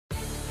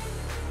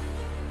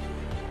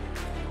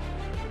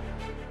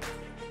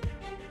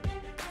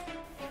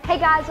Hey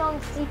guys, welcome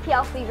to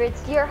CPLFever.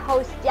 It's your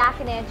host Jack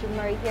and Andrew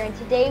Murray here, and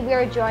today we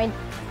are joined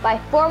by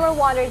former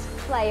Wanderers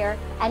player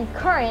and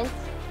current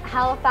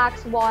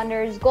Halifax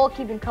Wanderers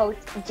goalkeeping coach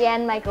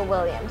Jan Michael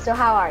Williams. So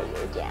how are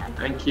you, Jan?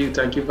 Thank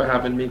you for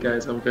having me,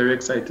 guys. I'm very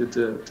excited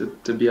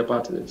to be a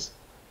part of this.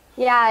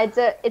 Yeah,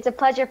 it's a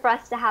pleasure for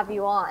us to have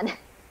you on.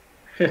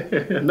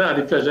 No,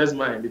 the pleasure is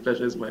mine. The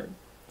pleasure is mine.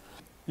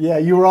 Yeah,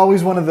 you were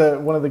always one of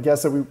the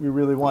guests that we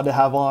really wanted to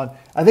have on.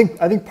 I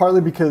think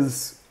partly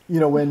because, you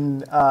know,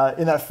 when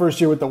in that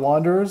first year with the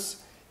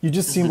Wanderers, you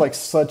just seemed like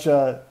such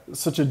a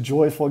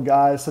joyful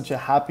guy, such a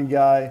happy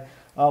guy.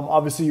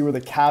 Obviously, you were the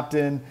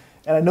captain,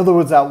 and I know there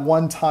was that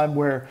one time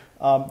where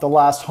the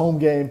last home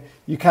game,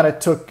 you kind of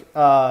took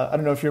I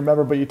don't know if you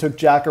remember, but you took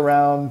Jack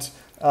around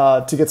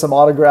to get some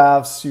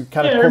autographs. You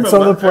kind of pulled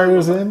some of the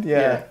players in.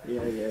 Yeah.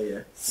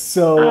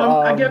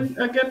 So again,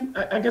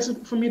 I guess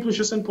for me it was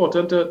just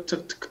important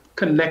to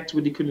connect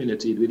with the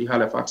community, with the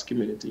Halifax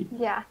community.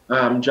 Yeah.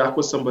 Jack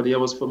was somebody I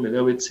was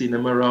familiar with, seeing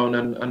him around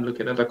and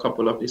looking at a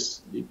couple of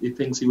the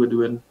things he was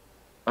doing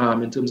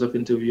in terms of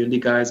interviewing the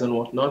guys and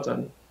whatnot,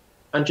 and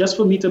just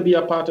for me to be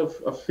a part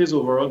of his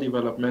overall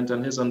development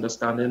and his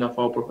understanding of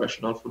how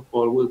professional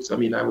football works. I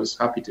mean, I was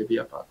happy to be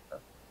a part of that.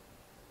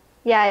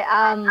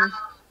 Yeah.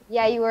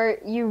 Yeah,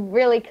 you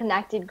really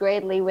connected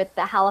greatly with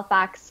the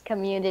Halifax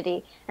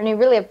community, and we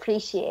really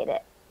appreciate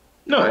it.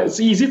 No, it's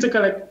easy to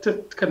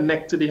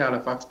connect to the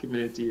Halifax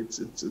community.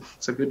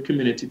 It's a good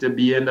community to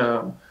be in.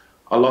 A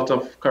lot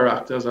of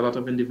characters, a lot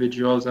of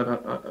individuals,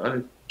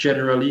 and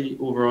generally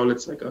overall,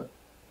 it's like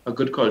a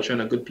good culture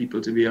and a good people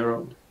to be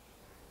around.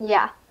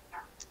 Yeah.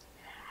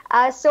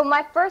 So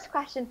my first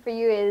question for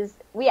you is,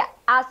 we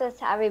ask this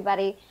to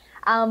everybody,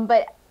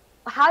 but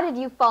how did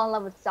you fall in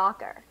love with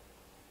soccer?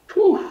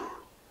 Whew.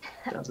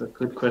 That's a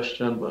good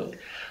question, but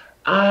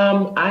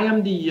I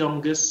am the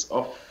youngest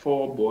of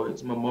 4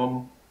 boys. My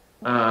mom,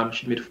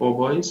 she made 4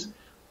 boys.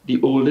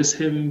 The oldest,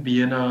 him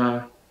being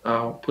a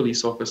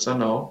police officer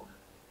now,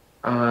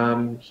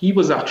 he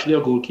was actually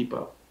a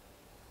goalkeeper.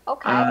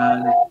 Okay.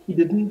 And he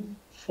didn't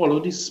follow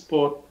the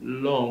sport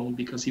long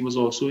because he was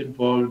also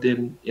involved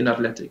in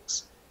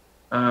athletics,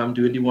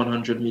 doing the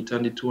 100-meter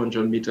and the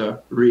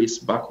 200-meter race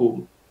back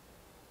home.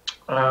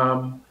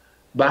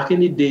 Back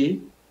in the day,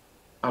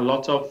 a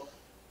lot of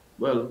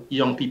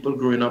young people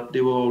growing up,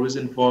 they were always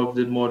involved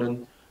in more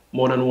than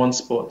one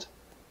sport.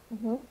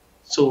 Mm-hmm.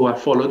 So I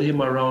followed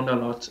him around a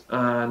lot,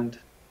 and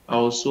I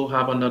also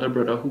have another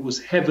brother who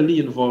was heavily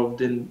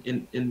involved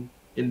in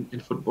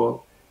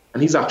football,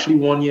 and he's actually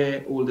 1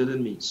 year older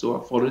than me. So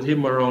I followed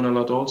him around a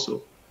lot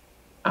also,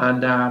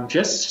 and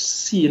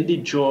just seeing the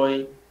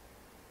joy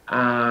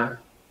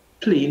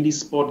playing the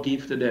sport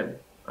gave to them.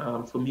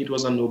 For me, it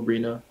was a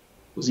no-brainer.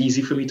 It was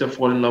easy for me to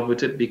fall in love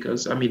with it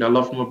because, I mean, I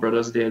love my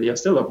brothers dearly. I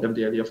still love them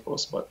dearly, of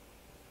course, but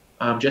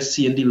just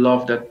seeing the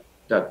love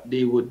that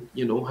they would,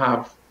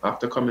 have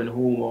after coming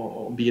home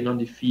or being on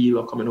the field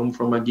or coming home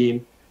from a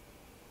game,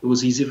 it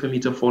was easy for me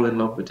to fall in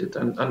love with it.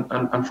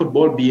 And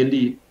football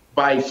being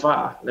by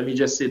far, let me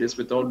just say this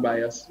without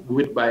bias,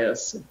 with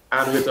bias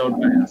and without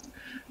bias,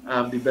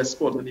 the best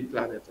sport on the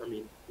planet. I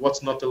mean,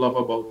 what's not to love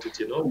about it,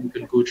 You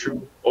can go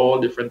through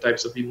all different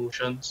types of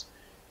emotions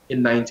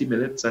in 90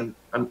 minutes and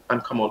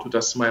come out with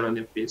a smile on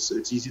your face. So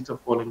it's easy to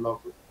fall in love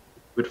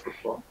with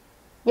football.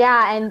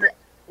 Yeah, and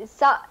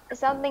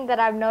something that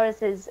I've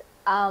noticed is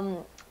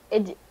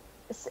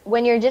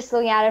when you're just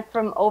looking at it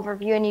from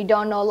overview and you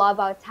don't know a lot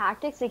about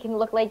tactics, it can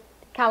look like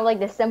kind of like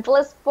the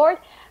simplest sport,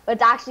 but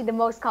it's actually the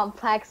most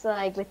complex,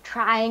 like with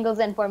triangles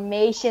and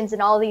formations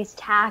and all these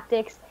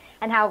tactics,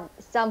 and how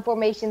some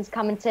formations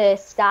come into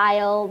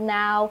style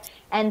now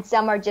and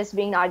some are just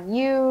being not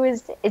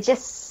used. It's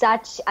just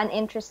such an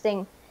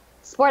interesting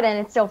sport, and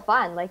it's so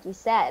fun, like you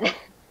said.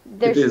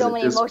 There's so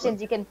many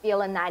emotions you can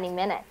feel in 90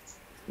 minutes.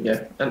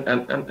 Yeah,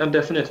 and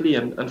definitely,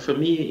 and for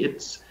me,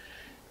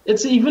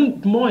 it's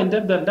even more in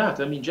depth than that.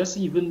 I mean, just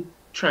even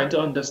trying to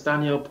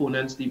understand your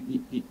opponents, the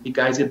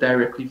guys you're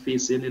directly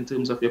facing in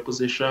terms of your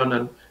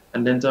position,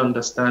 and then to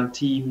understand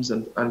teams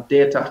and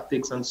their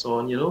tactics and so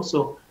on.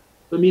 So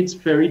for me, it's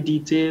very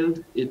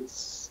detailed.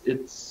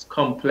 It's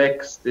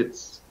complex.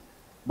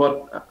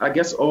 But I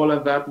guess all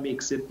of that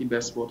makes it the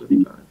best sport of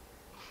the planet.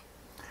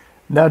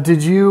 Now,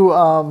 did you?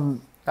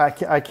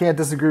 I can't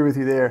disagree with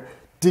you there.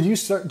 Did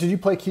you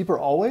play keeper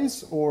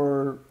always,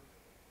 or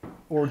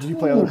did you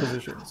play other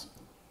positions?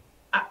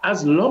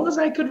 As long as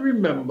I could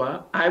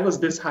remember, I was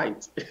this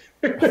height.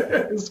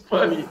 It's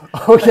funny.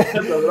 Okay.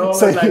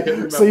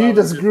 So you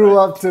just grew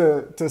up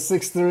to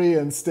 6'3"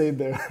 and stayed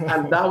there.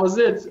 And that was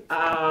it.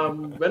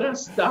 When I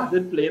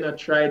started playing, I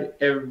tried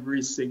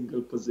every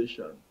single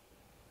position.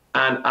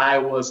 And I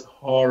was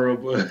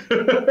horrible.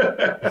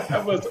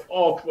 I was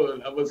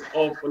awful. I was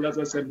awful as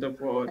a center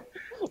forward.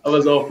 I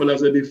was awful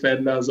as a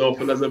defender. I was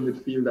awful as a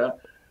midfielder.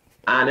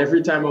 And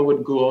every time I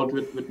would go out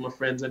with my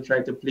friends and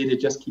try to play, they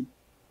just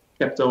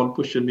kept on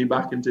pushing me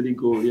back into the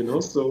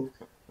goal, So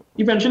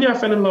eventually I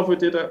fell in love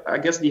with it. I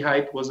guess the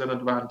height was an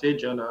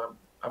advantage, and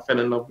I fell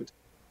in love with it.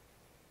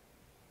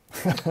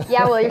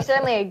 Yeah, well, you're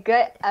certainly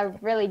a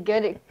really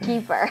good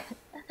keeper.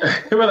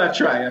 Well, I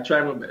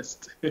try my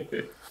best.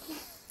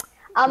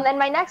 And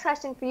my next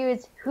question for you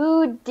is,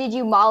 who did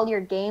you model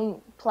your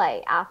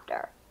gameplay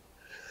after?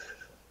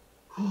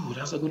 Ooh,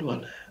 that's a good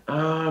one.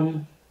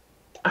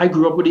 I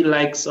grew up with the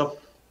likes of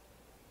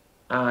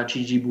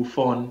Gigi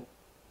Buffon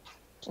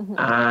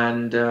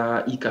and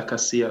Iker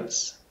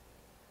Casillas.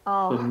 For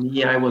Oh,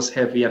 me, I was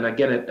heavy, and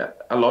again,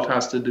 a lot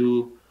has to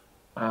do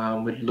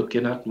with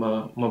looking at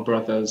my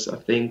brothers. I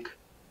think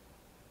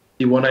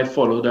the one I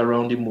followed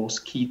around the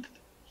most, Keith,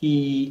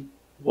 he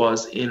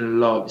was in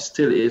love,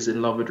 still is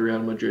in love with Real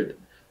Madrid.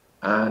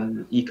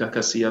 And Iker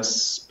Casillas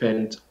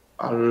spent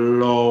a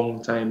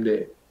long time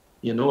there.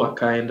 You know, I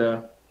kind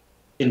of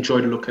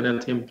enjoyed looking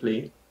at him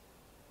play.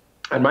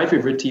 And my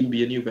favorite team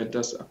being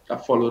Juventus, I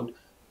followed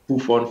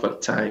Buffon for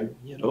time,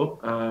 you know.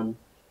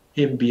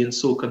 Him being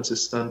so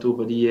consistent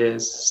over the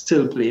years,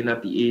 still playing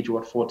at the age,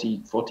 what,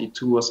 40,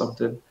 42 or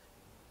something.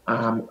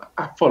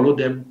 I followed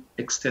them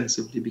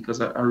extensively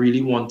because I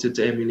really wanted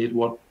to emulate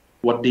what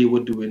they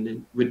were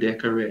doing with their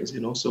careers,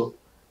 you know. So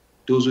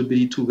those would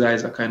be the two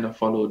guys I kind of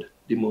followed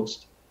the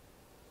most.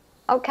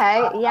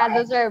 okay. Yeah,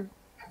 those are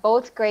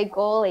both great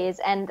goalies.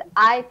 And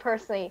I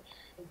personally,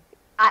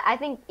 I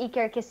think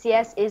Iker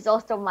Casillas is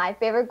also my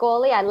favorite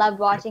goalie. I loved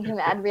watching him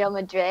at Real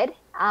Madrid.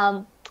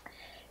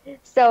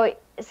 So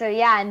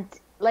yeah, and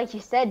like you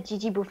said,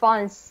 Gigi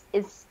Buffon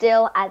is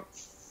still at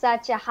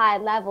such a high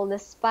level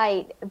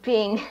despite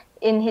being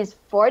in his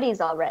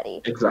 40s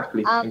already.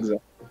 Exactly.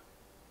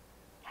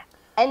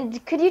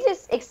 And could you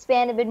just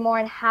expand a bit more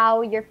on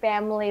how your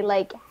family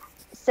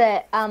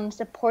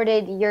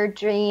supported your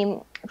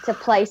dream to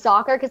play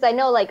soccer? Because I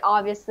know, like,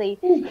 obviously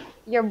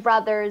your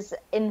brothers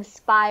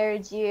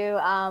inspired you,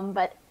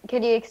 but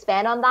could you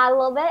expand on that a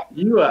little bit?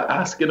 You are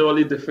asking all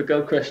the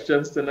difficult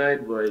questions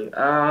tonight, boy.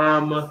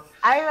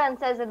 Everyone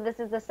says that this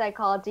is a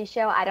psychology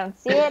show. I don't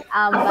see it.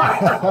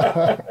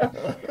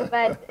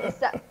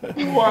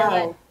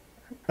 Wow.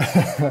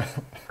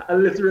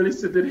 I'm literally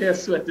sitting here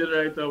sweating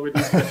right now with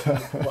these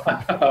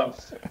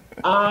questions.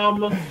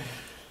 Wow.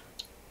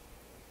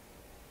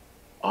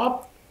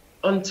 Up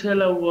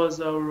until I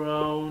was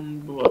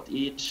around,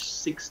 age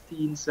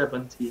 16,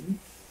 17,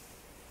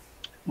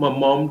 my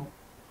mom,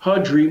 her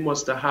dream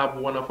was to have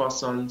one of our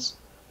sons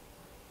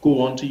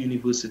go on to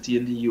university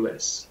in the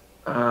US.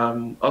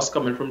 Us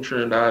coming from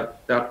Trinidad,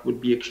 that would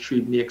be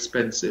extremely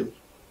expensive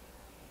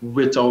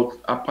without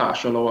a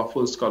partial or a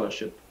full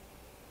scholarship.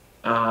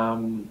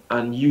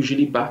 And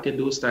usually back in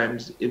those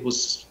times, it was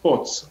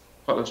sports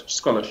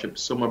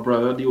scholarships. So my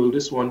brother, the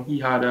oldest one, he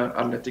had an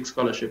athletic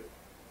scholarship,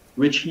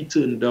 which he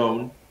turned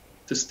down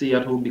to stay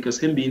at home because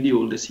him being the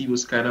oldest, he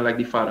was kind of like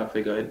the father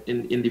figure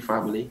in the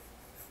family.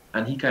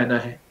 And he kind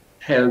of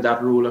held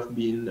that role of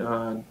being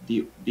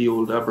the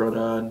older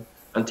brother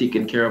and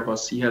taking care of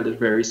us. He held it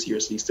very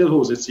seriously. Still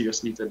holds it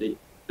seriously today,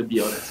 to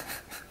be honest.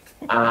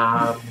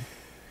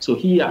 So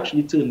he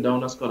actually turned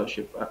down a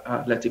scholarship, an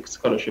athletic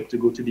scholarship, to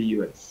go to the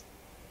US.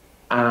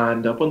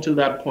 And up until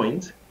that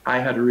point, I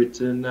had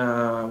written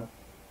the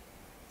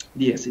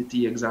SAT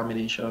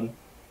examination,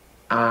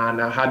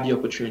 and I had the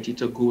opportunity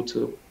to go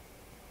to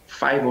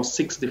 5 or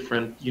 6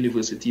 different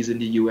universities in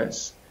the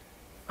US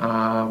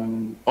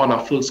on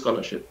a full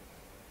scholarship.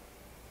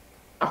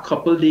 A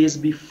couple days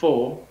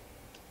before,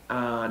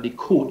 the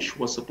coach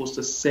was supposed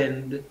to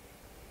send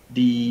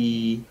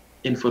the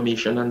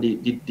information and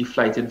the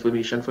flight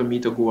information for me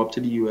to go up to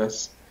the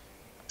US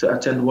to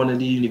attend one of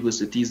the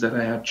universities that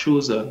I had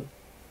chosen.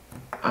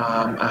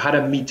 I had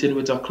a meeting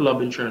with a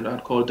club in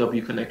Trinidad called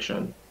W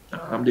Connection.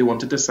 They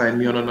wanted to sign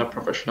me on a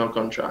professional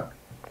contract.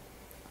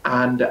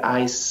 And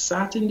I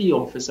sat in the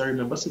office. I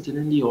remember sitting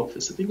in the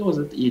office. I think I was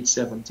at age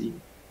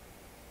 17.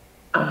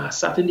 I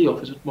sat in the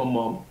office with my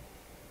mom.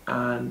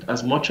 And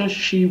as much as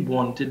she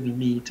wanted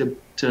me to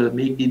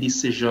make the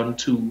decision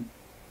to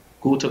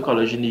go to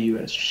college in the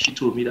US, she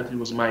told me that it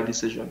was my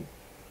decision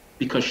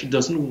because she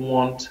didn't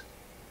want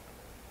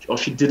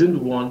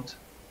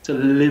to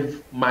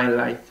live my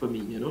life for me.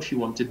 You know, she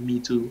wanted me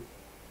to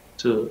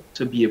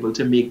be able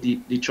to make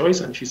the choice.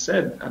 And she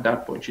said at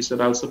that point, she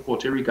said, I'll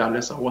support you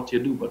regardless of what you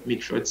do, but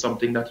make sure it's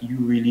something that you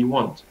really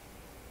want,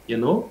 you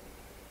know?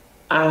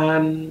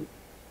 And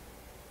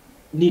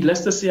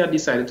needless to say, I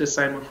decided to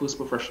sign my first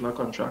professional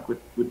contract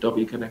with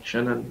W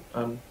Connection,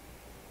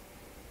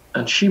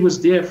 and she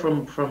was there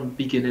from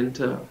beginning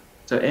to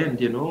end,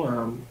 you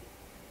know.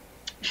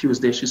 She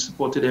was there. She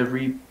supported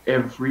every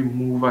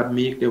move I'd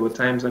make. There were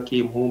times I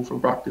came home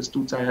from practice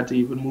too tired to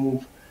even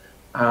move.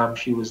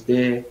 She was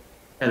there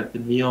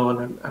helping me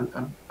on,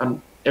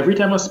 and every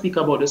time I speak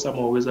about this, I'm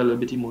always a little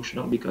bit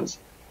emotional because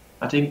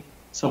I think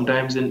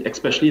sometimes,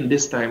 especially in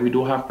this time, we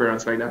don't have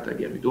parents like that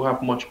again. We don't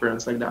have much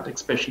parents like that,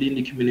 especially in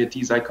the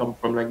communities I come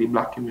from, like the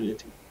Black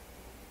community,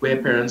 where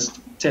parents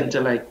tend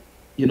to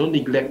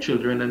neglect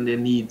children and their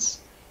needs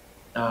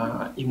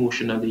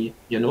emotionally,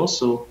 you know.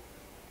 So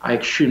I'm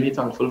extremely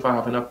thankful for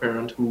having a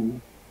parent who,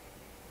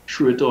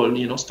 through it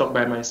all, stuck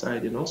by my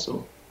side, you know.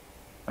 So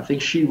I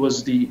think she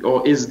was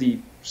is the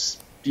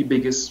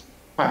biggest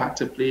part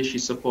to play. She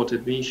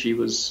supported me. She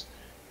was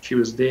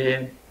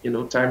there,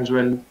 times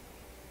when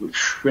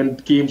when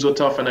games were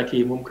tough and I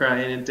came home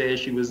crying and tears,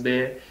 she was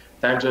there.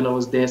 Times when I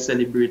was there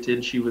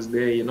celebrating, she was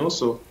there, you know.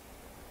 So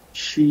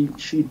she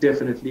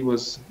definitely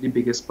was the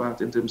biggest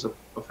part in terms of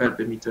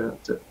helping me to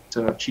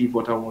achieve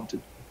what I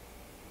wanted.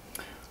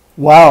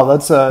 Wow,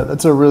 that's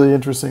a really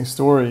interesting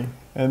story.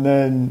 And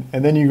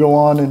then you go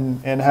on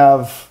and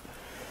have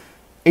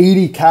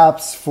 80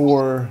 caps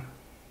for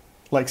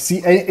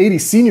 80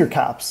 senior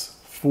caps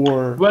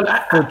for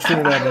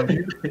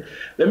Trinidad.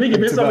 Let me give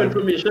you some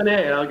information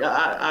here.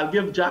 I'll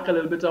give Jack a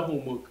little bit of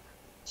homework.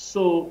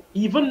 So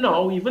even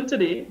now, even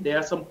today, there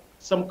are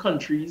some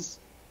countries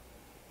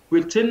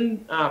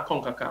within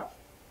CONCACAF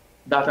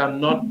that are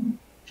not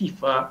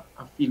FIFA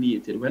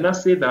affiliated. When I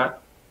say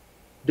that,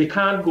 they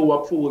can't go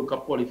up for World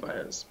Cup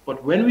qualifiers.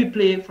 But when we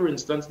play, for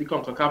instance, the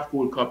CONCACAF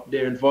World Cup,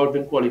 they're involved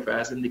in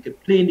qualifiers and they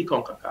could play in the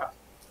CONCACAF.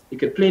 They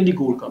could play in the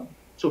Gold Cup.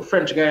 So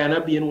French Guyana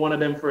being one of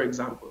them, for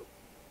example.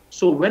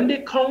 So when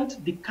they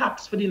count the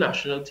caps for the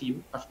national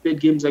team, I've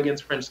played games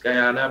against French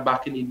Guyana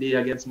back in the day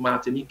against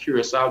Martinique,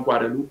 Curacao,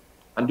 Guadeloupe,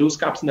 and those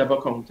caps never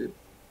counted.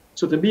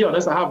 So to be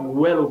honest, I have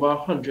well over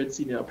 100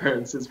 senior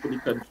appearances for the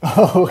country.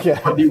 Oh, okay.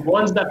 But the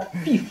ones that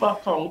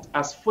FIFA count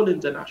as full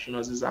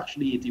internationals is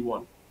actually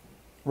 81.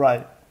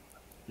 Right.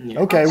 Yeah.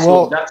 Okay. So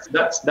Well,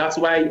 that's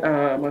why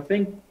I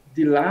think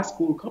the last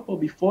Gold Cup or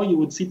before, you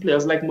would see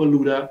players like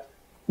Malouda,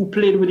 who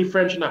played with the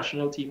French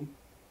national team,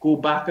 go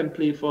back and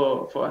play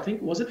for I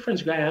think, was it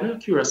French Guyana or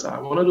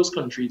Curacao, one of those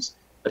countries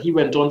that he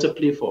went on to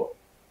play for.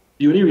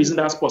 The only reason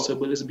that's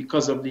possible is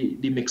because of the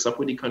mix-up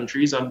with the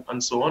countries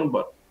and so on.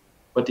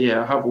 But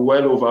yeah, I have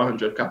well over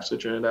 100 caps for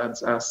Trinidad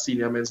as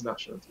senior men's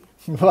national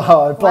team.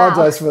 wow, I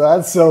apologize for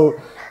that. So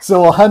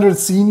 100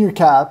 senior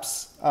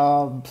caps,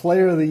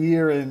 player of the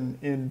year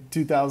in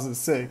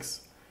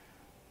 2006,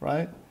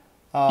 right?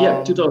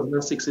 Yeah,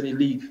 2006 in the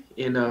league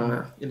in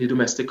the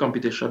domestic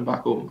competition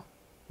back home.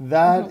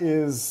 That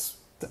is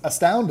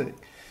astounding.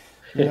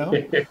 You know?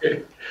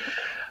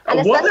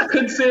 What I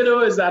could say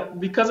though is that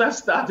because I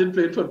started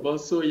playing football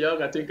so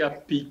young, I think I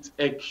peaked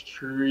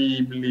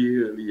extremely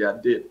early. I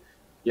did.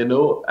 You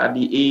know, at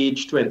the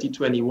age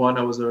 2021,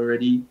 I was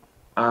already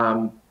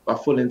a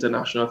full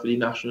international for the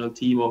national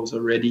team. I was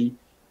already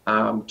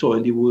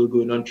touring the world,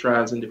 going on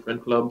trials in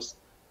different clubs.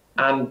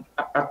 And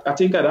I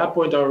think at that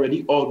point, I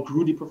already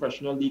outgrew the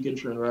professional league in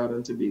Trinidad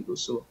and Tobago.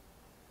 So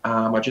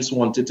I just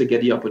wanted to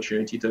get the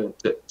opportunity to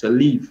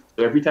leave.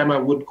 So every time I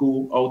would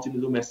go out in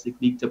the domestic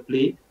league to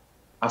play,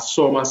 I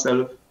saw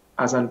myself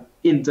as an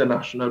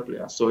international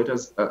player. So it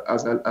as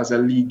a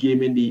league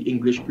game in the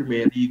English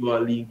Premier League or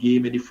a league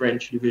game in the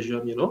French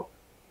division, you know.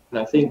 And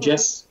I think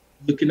just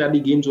looking at the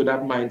games with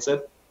that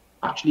mindset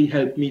actually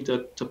helped me to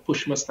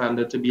push my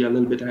standard to be a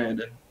little bit higher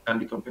than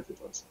the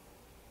competitors.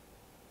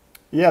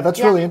 Yeah, that's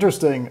really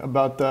interesting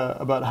about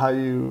how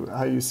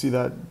you see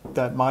that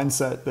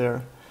mindset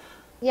there.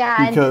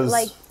 Yeah, because... and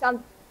like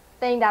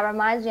something that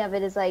reminds me of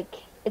it is like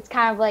it's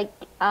kind of like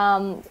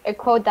a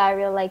quote that I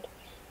really like.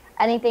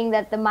 Anything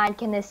that the mind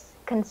can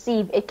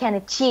conceive, it can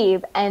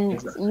achieve, and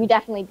exactly. You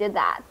definitely did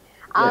that.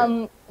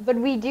 Yeah. But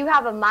we do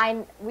have a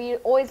mind. We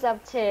always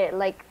love to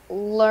like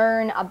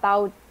learn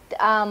about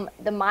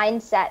the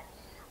mindset.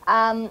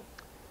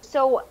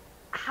 So,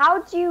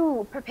 how do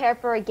you prepare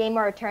for a game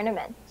or a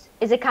tournament?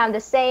 Is it kind of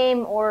the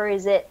same, or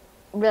is it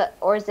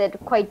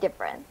quite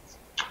different?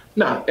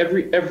 No,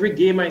 every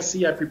game I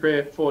see, I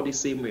prepare for the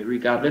same way,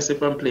 regardless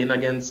if I'm playing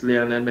against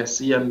Lionel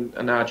Messi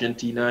and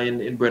Argentina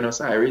in Buenos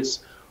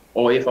Aires.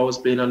 Or if I was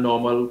playing a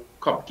normal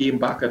cup game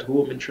back at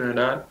home in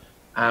Trinidad,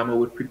 I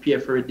would prepare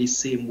for it the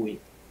same way.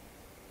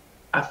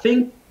 I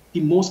think the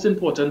most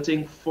important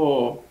thing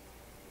for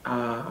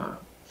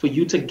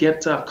you to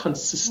get to a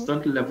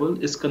consistent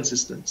level is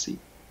consistency.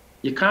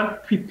 You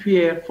can't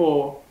prepare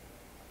for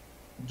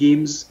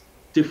games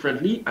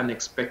differently and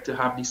expect to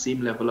have the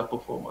same level of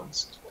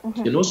performance.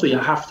 Mm-hmm. You know, so you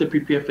have to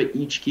prepare for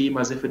each game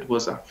as if it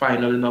was a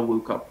final in a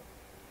World Cup.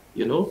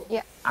 You know,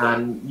 yeah.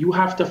 And you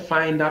have to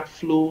find that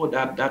flow,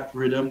 that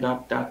rhythm,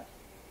 that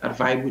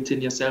vibe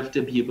within yourself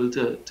to be able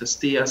to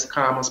stay as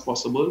calm as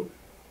possible,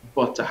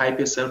 but to hype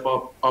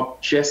yourself up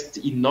just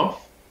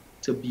enough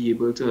to be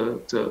able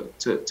to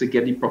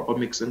get the proper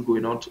mix and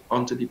going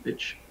onto the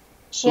pitch.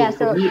 So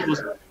for me,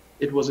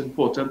 it was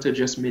important to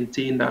just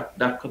maintain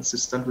that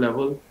consistent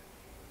level,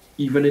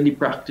 even in the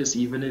practice,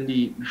 even in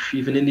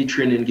the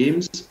training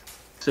games,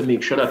 to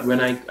make sure that when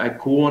I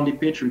go on the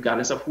pitch,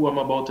 regardless of who I'm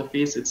about to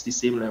face, it's the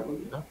same level,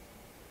 you know?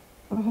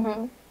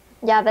 Mm-hmm.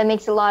 Yeah, that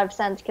makes a lot of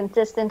sense.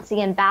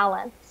 Consistency and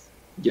balance.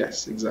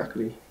 Yes,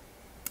 exactly.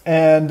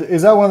 And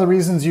is that one of the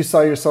reasons you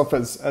saw yourself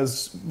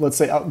as let's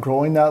say,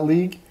 outgrowing that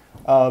league?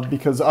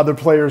 Because other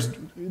players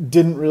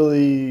didn't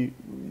really,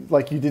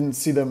 like, you didn't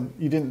see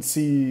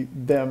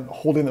them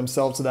holding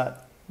themselves to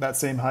that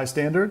same high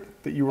standard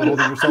that you were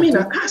holding yourself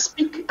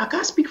to? I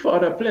can't speak for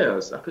other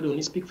players. I could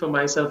only speak for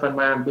myself and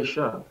my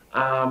ambition.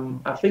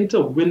 I think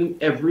to win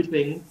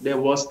everything there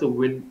was to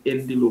win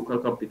in the local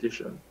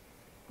competition,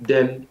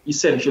 then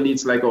essentially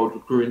it's like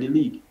outgrowing the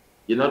league.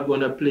 You're not going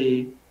to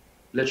play,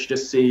 let's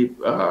just say,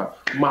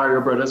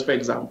 Mario Brothers, for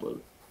example.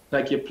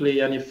 like you play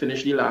and you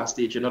finish the last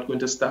stage. You're not going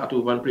to start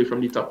over and play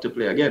from the top to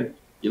play again.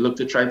 You look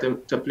to try to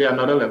play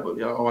another level,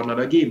 yeah, or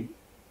another game.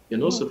 You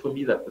know, so for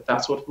me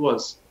that's what it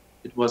was.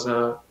 It was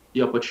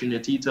the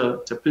opportunity to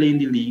play in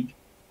the league,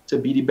 to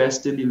be the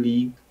best in the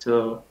league,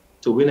 to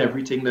win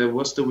everything there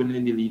was to win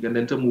in the league, and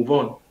then to move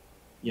on.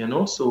 You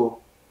know, so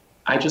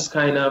I just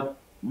kind of,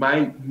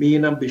 my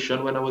main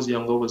ambition when I was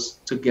younger was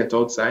to get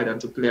outside and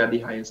to play at the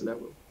highest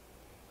level.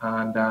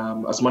 And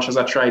as much as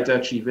I tried to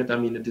achieve it, I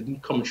mean, it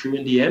didn't come true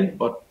in the end,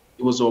 but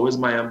it was always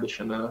my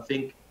ambition. And I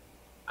think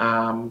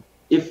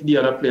if the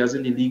other players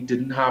in the league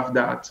didn't have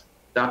that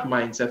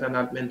mindset and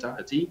that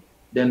mentality,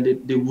 then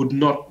they would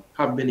not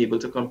have been able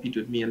to compete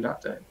with me in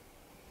that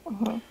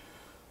time.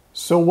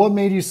 So what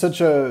made you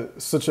such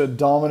a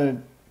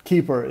dominant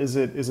keeper? Is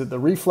it the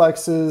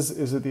reflexes?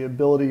 Is it the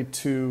ability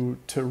to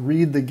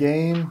read the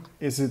game?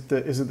 Is it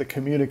the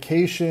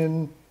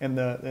communication and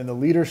the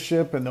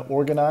leadership and the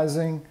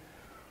organizing?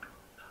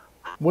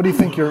 What do you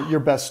think your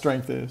best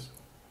strength is?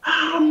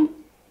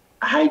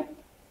 I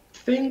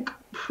think,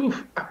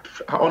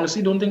 I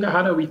honestly don't think I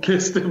had a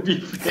weakness, to be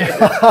fair.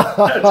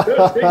 I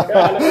don't think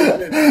I had a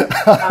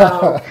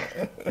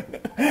weakness.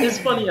 It's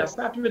funny, I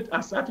sat with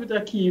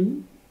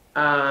Akeem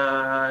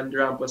and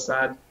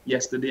Rampasad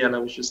yesterday, and I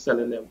was just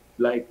telling them,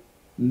 like,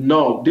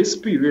 no, this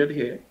period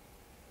here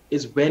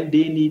is when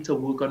they need to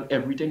work on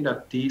everything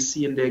that they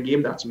see in their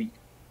game that's weak.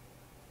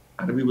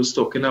 And we was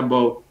talking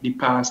about the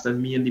past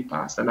and me in the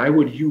past, and I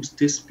would use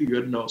this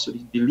period now. So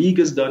the league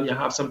is done, you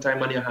have some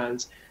time on your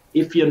hands.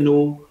 If you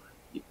know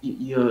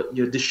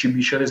your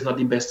distribution is not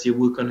the best, you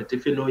work on it.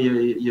 If you know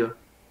your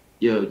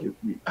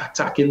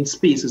attacking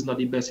space is not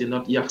the best,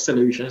 your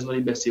acceleration is not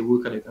the best, you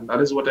work on it. And that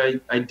is what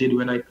I did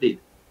when I played.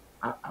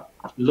 I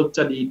looked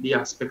at the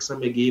aspects of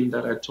my game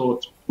that I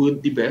thought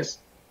weren't the best,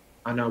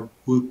 and I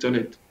worked on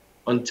it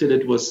until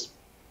it was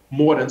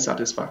more than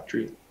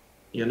satisfactory.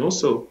 You know,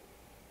 so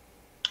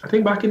I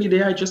think back in the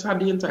day, I just had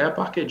the entire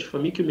package. For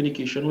me,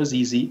 communication was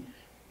easy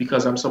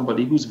because I'm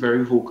somebody who's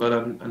very vocal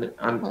and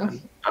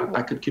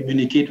I could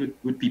communicate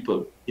with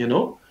people, you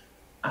know.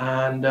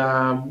 And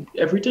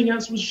everything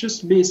else was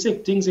just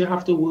basic things you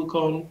have to work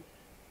on,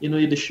 you know,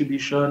 your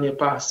distribution, your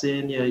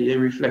passing, your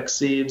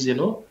reflexives, you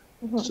know.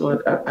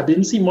 So I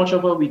didn't see much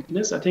of a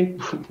weakness. I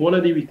think one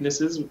of the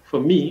weaknesses for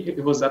me,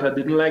 it was that I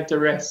didn't like to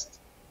rest.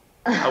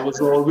 I was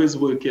always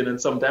working,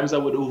 and sometimes I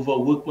would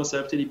overwork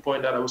myself to the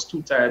point that I was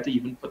too tired to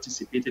even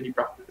participate in the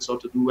practice or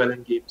to do well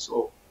in games.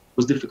 So it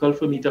was difficult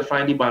for me to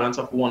find the balance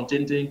of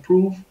wanting to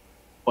improve,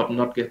 but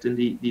not getting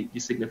the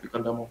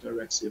significant amount of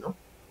rest, you know?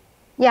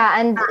 Yeah,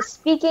 and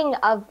speaking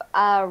of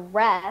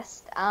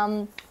rest,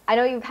 I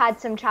know you've had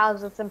some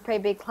trials with some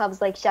pretty big clubs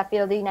like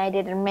Sheffield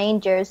United and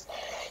Rangers.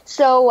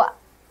 So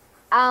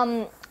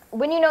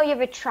when you know you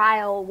have a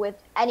trial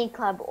with any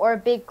club or a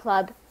big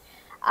club,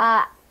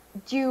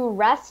 do you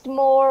rest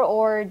more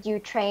or do you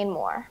train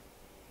more?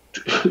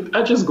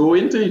 I just go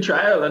into the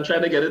trial and try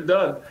to get it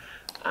done.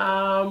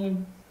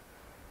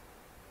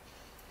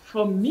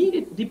 For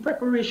me, the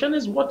preparation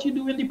is what you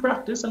do in the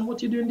practice and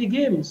what you do in the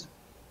games.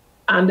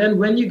 And then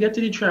when you get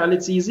to the trial,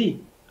 it's easy.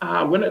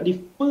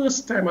 The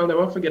first time, I'll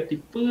never forget, the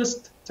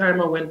first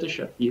time I went to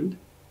Sheffield,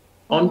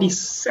 on the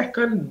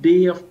second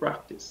day of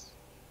practice,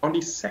 on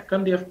the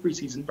second day of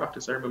preseason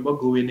practice, I remember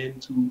going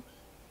into,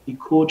 the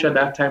coach at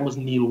that time was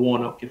Neil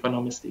Warnock, if I'm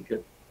not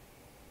mistaken.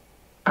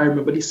 I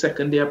remember the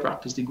second day of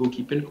practice, the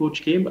goalkeeping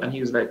coach came and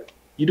he was like,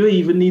 you don't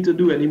even need to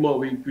do anymore.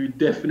 We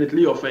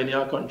definitely offer you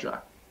a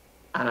contract.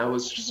 And I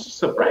was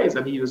surprised.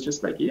 And he was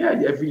just like, yeah,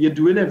 you're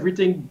doing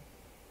everything,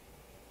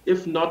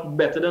 if not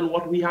better than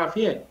what we have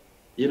here.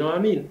 You know what I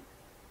mean?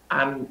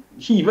 And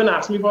he even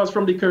asked me if I was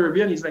from the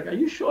Caribbean. He's like, are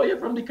you sure you're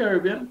from the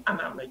Caribbean? And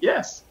I'm like,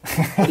 yes.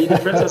 The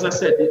difference, as I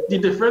said, the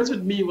difference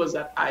with me was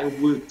that I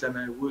worked and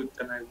I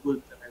worked and I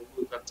worked and I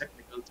worked on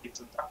technical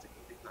things and tactical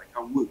things. Like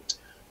I worked.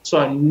 So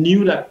I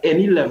knew that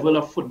any level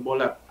of football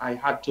that I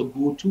had to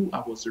go to,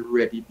 I was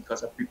ready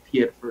because I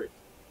prepared for it.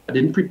 I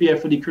didn't prepare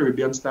for the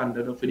Caribbean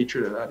standard or for the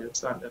Trinidadian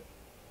standard.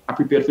 I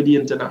prepared for the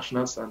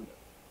international standard.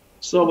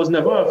 So I was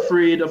never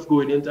afraid of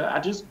going into, I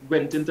just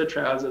went into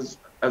trials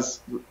as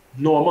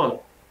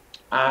normal.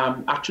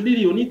 Actually,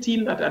 the only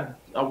team that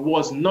I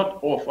was not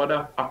offered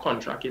a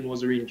contract in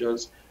was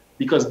Rangers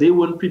because they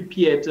weren't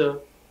prepared to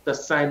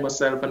sign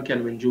myself and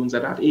Kenwin Jones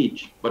at that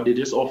age, but they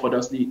just offered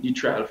us the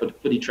trial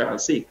for the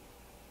trial's sake.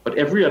 But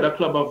every other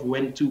club I've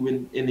went to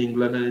in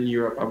England and in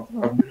Europe, I've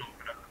been offered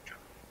a contract.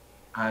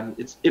 And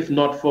it's, if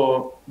not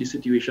for the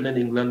situation in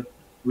England,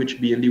 which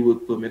being the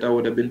work permit, I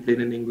would have been playing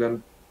in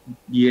England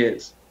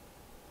years.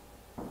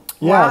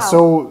 Yeah.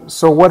 Wow.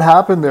 So what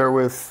happened there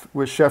with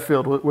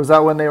Sheffield? Was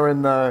that when they were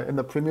in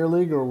the Premier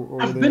League, or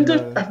I've been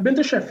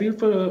to Sheffield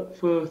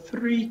for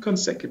 3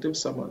 consecutive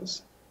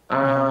summers.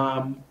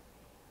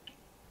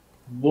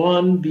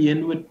 One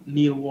being with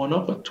Neil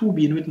Warnock, or 2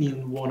 being with Neil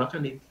Warnock,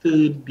 and the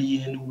 3rd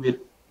being with,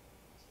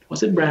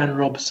 was it Brian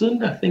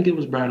Robson? I think it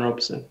was Brian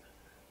Robson.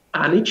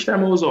 And each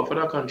time I was offered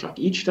a contract,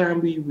 each time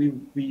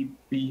we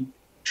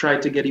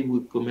tried to get a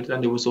work permit,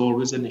 and there was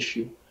always an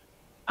issue.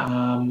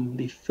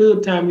 The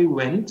 3rd time we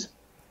went,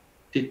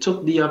 they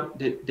took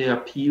they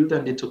appealed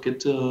and they took it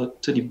to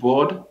the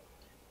board.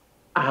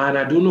 And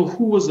I don't know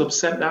who was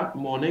upset that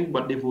morning,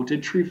 but they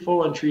voted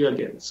 3-4 and 3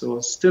 again.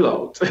 So still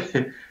out.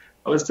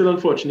 I was still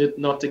unfortunate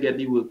not to get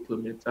the work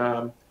permit.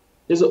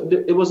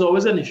 It was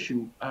always an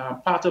issue.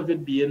 Part of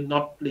it being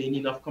not playing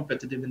enough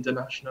competitive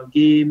international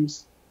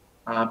games.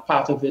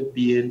 Part of it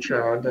being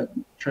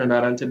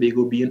Trinidad and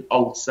Tobago being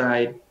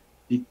outside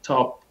the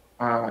top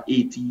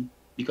 80,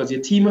 because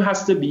your team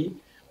has to be,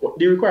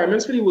 the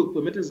requirements for the work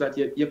permit is that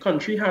your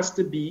country has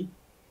to be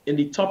in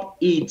the top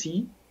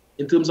 80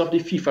 in terms of the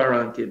FIFA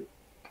ranking.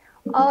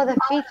 Oh, the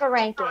FIFA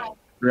ranking.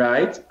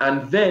 Right.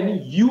 And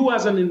then you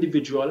as an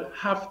individual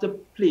have to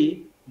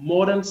play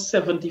more than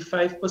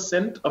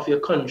 75% of your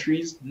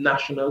country's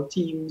national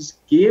team's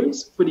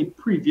games for the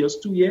previous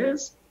 2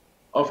 years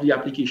of the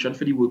application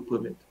for the work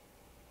permit.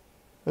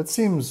 That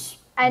seems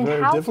And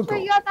very how difficult. old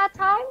were you at that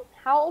time?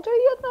 How old were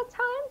you at that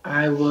time?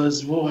 I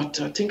was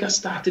I think I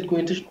started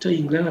going to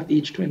England at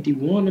age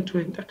 21 or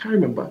 20. I can't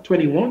remember.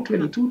 21,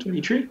 22,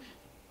 23.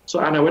 So,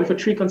 and I went for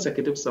 3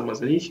 consecutive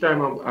summers, and each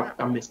time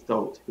I missed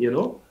out, you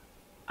know.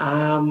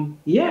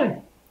 Yeah,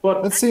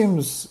 but that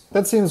seems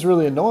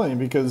really annoying,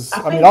 because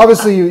I mean,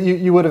 obviously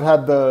you would have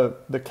had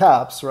the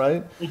caps,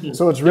 right? Mm-hmm.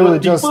 So it's really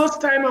the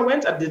first time I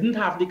went, I didn't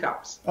have the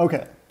caps.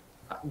 Okay.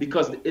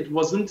 Because it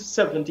wasn't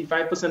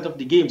 75% of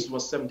the games, it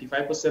was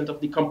 75% of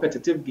the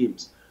competitive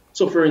games.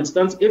 So, for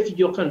instance, if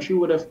your country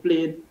would have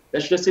played,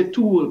 let's just say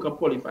 2 World Cup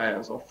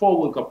qualifiers or 4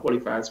 World Cup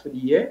qualifiers for the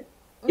year,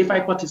 if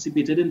I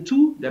participated in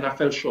 2, then I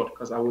fell short,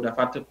 because I would have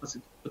had to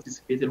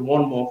participate in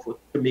 1 more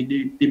to make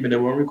the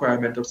minimum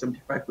requirement of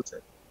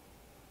 75%.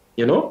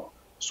 You know,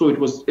 so it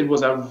was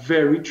a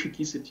very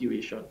tricky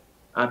situation.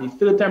 And the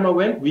third time I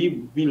went,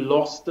 we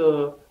lost.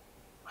 I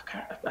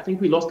think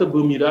we lost to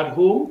Bermuda at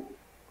home,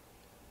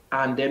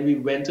 and then we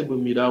went to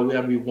Bermuda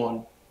where we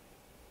won.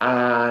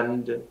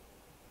 And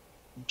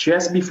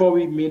just before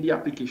we made the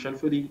application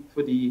for the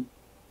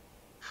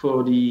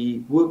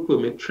work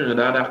permit,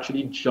 Trinidad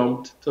actually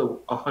jumped to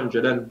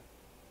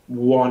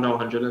 101 or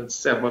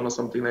 107 or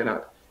something like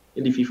that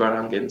in the FIFA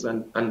rankings,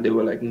 and they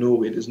were like, no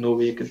way, there's no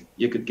way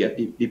you could get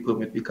the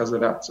permit because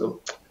of that.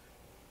 So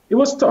it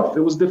was tough,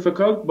 it was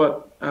difficult,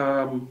 but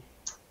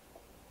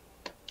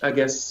I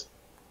guess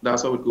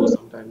that's how it goes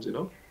sometimes, you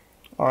know.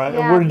 All right,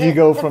 and where did you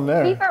go from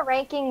there? FIFA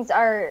rankings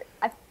are,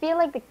 I feel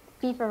like the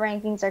FIFA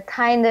rankings are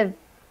kind of,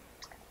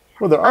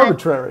 well, they're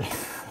arbitrary.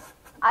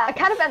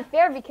 kind of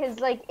unfair, because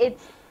like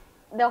it's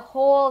the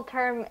whole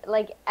term,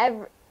 like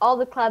all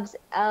the clubs,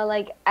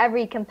 like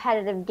every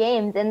competitive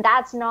games, and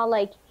that's not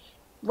like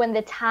when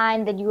the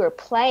time that you were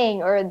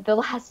playing or the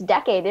last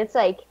decade. It's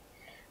like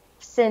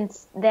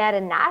since they had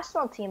a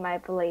national team, I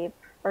believe,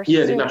 or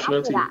yeah, soon the national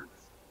after team. that.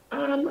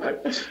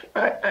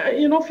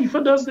 You know,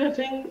 FIFA does their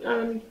thing,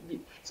 and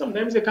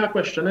sometimes they can't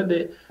question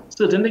it.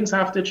 Certain things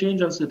have to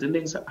change and certain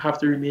things have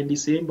to remain the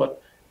same,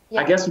 but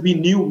I guess we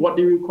knew what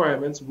the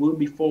requirements were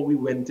before we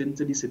went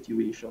into the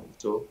situation.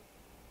 So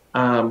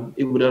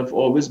it would have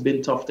always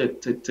been tough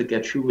to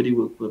get through with the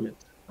work permit.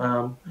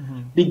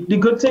 The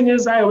good thing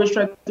is, I always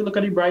try to look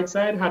at the bright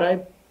side. Had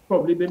I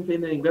probably been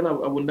playing in England, I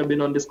wouldn't have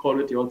been on this call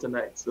with you all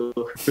tonight. So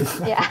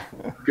Yeah.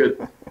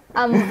 Good.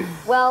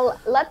 Well,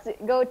 let's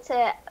go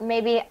to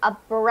maybe a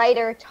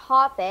brighter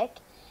topic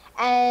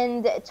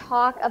and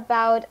talk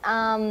about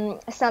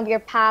some of your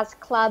past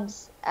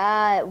clubs.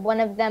 One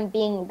of them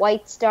being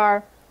White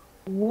Star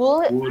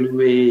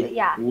Woolway.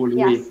 Yeah.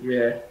 Woolway. Yes.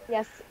 Yeah.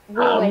 Yes.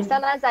 Woolway.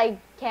 Sometimes I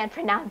can't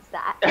pronounce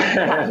that.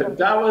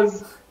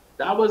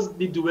 that was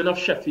the doing of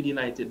Sheffield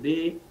United.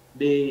 They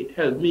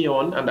held me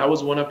on, and that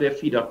was one of their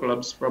feeder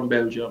clubs from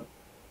Belgium.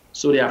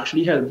 So they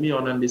actually held me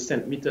on, and they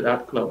sent me to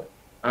that club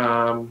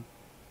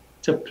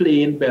to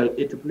play in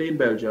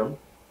Belgium,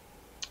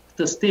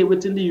 to stay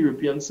within the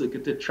European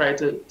circuit, to try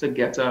to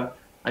get a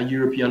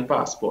European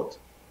passport.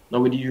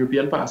 Now with the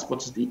European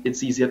passports,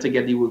 it's easier to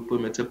get the work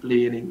permit to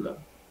play in England.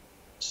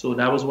 So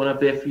that was one of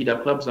their feeder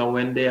clubs, and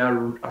when they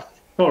I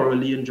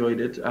thoroughly enjoyed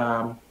it.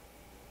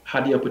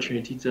 Had the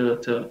opportunity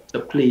to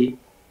play,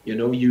 you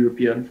know,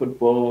 European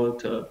football,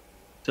 to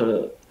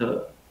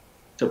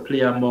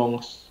play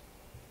amongst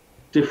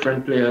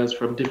different players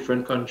from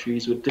different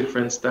countries with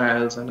different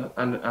styles, and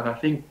I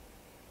think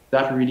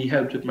that really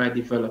helped with my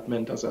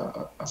development as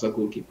a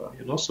goalkeeper,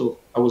 you know. So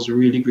I was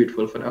really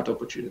grateful for that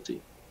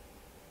opportunity.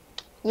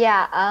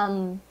 Yeah.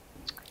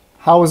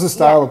 How was the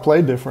style of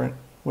play different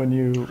when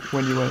you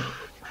went?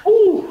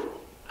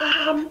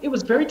 It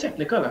was very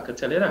technical, I could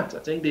tell you that. I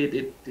think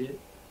the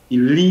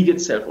league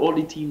itself, all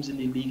the teams in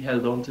the league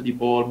held on to the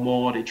ball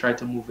more. They tried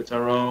to move it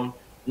around,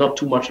 not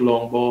too much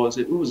long balls.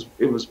 It was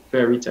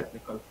very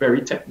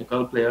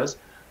technical players.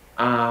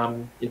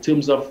 In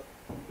terms of,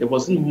 there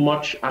wasn't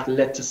much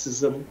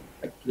athleticism,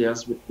 like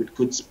players with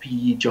good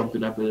speed,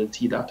 jumping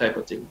ability, that type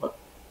of thing. But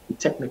the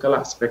technical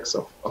aspects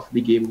of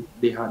the game,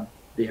 they had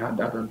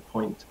that on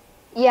point.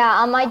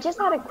 Yeah, I just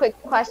had a quick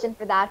question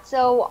for that.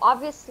 So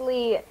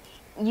obviously,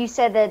 you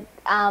said that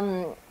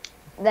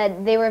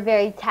that they were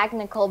very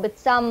technical, but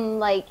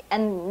some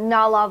and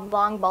not a lot of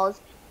long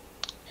balls.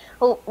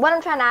 Well, what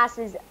I'm trying to ask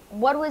is,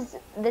 what was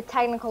the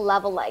technical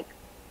level like?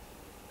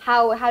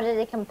 How did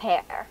it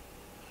compare?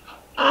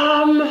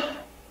 Well,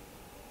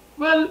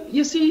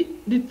 you see,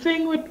 the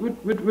thing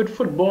with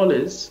football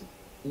is,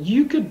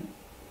 you could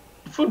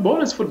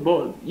football is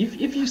football.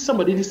 If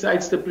somebody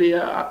decides to play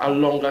a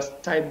longer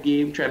type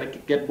game, trying to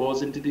get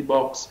balls into the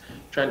box,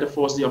 trying to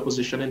force the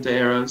opposition into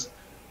errors,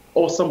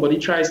 or somebody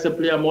tries to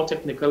play a more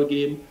technical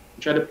game,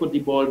 try to put the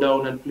ball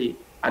down and play.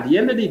 At the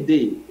end of the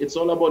day, it's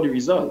all about the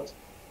result.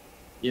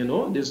 You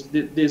know,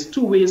 there's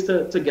two ways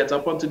to get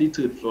up onto the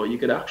third floor. You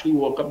could actually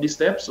walk up the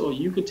steps, or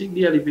you could take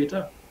the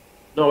elevator.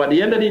 No, at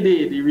the end of the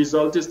day, the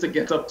result is to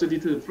get up to the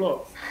third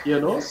floor. You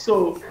know,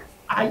 so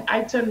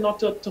I tend not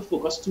to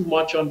focus too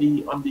much on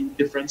the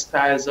different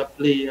styles of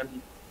play,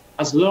 and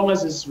as long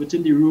as it's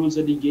within the rules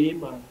of the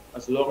game, and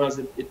as long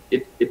as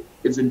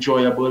it's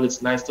enjoyable,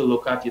 it's nice to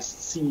look at. You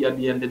see at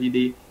the end of the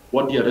day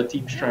what the other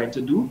team's trying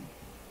to do,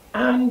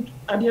 and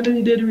at the end of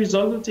the day, the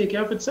result will take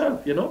care of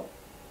itself. You know.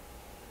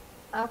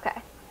 Okay.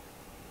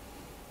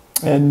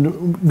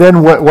 And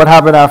then what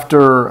happened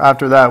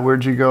after that?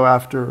 Where'd you go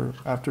after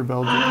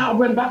Belgium? I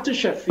went back to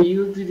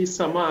Sheffield the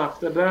summer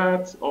after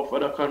that,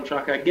 offered a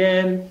contract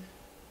again,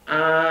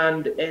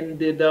 and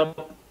ended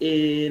up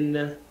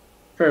in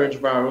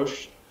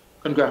Ferencváros.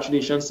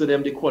 Congratulations to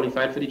them; they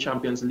qualified for the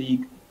Champions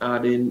League.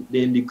 They're in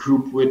the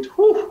group with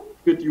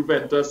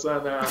Juventus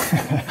and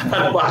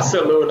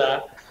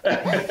Barcelona.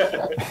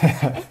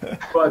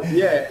 But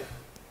yeah,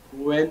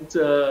 went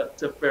to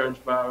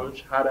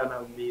Ferencváros, had an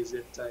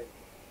amazing time.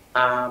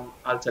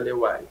 I'll tell you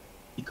why.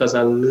 Because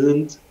I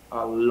learned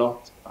a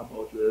lot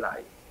about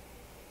life.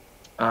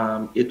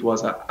 It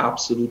was an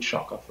absolute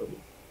shocker for me.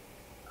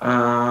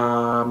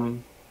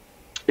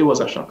 It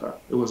was a shocker.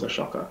 It was a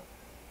shocker.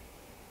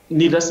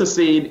 Needless to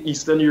say, in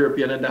Eastern Europe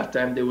at that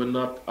time, there were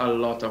not a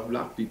lot of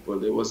black people.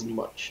 There wasn't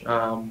much.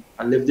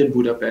 I lived in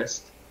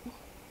Budapest,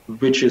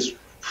 which is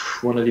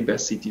one of the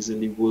best cities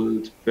in the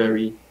world.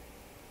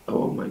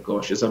 Oh my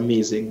gosh, it's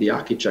amazing. The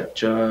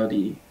architecture,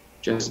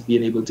 just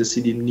being able to see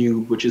the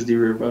Danube, which is the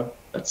river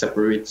that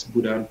separates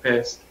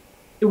Budapest.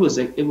 It was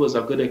a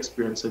good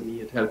experience for me.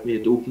 It helped me.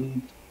 It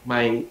opened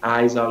my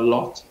eyes a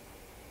lot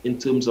in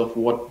terms of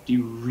what the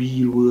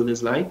real world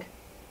is like.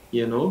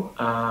 You know,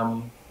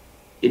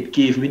 it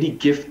gave me the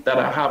gift that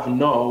I have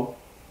now,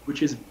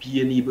 which is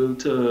being able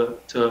to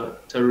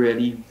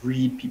really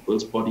read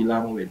people's body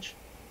language.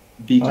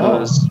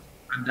 Because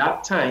at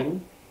that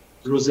time,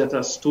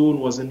 Rosetta Stone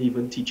wasn't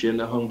even teaching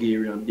the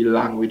Hungarian the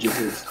language it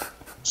is.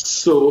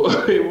 So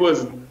it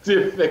was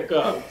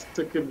difficult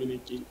to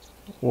communicate.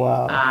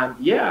 Wow. And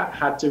yeah, I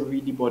had to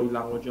read the body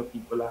language of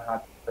people. I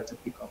had to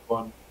pick up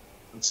on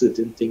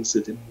certain things,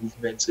 certain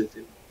movements,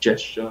 certain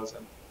gestures.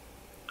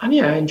 And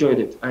yeah, I enjoyed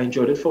it. I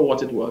enjoyed it for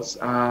what it was.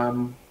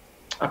 I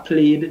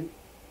played,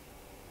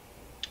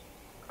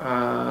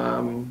 I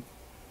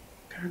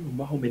can't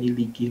remember how many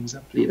league games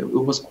I played. It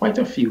was quite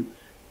a few.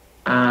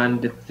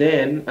 And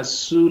then as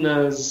soon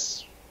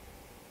as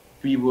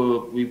we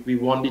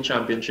won the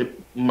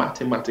championship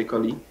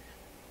mathematically,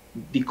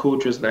 the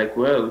coach was like,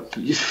 well,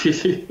 you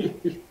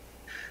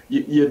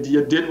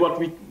did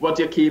what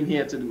you came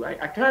here to do.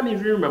 I can't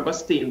even remember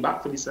staying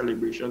back for the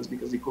celebrations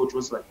because the coach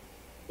was like,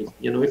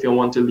 if you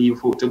want to leave,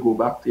 to go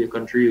back to your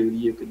country early,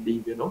 you could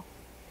leave,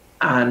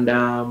 And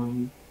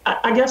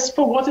I guess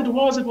for what it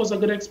was a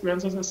good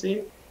experience, as I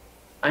say.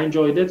 I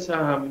enjoyed it.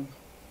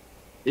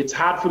 It's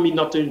hard for me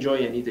not to enjoy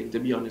anything, to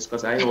be honest,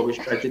 because I always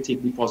try to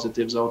take the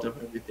positives out of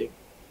everything.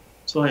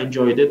 So I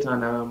enjoyed it,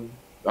 and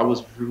I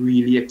was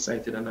really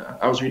excited, and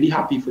I was really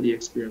happy for the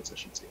experience, I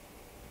should say.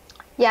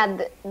 Yeah,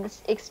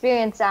 this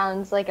experience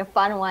sounds like a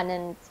fun one,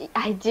 and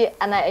I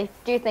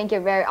do think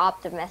you're very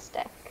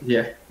optimistic.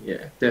 Yeah,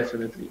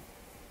 definitely.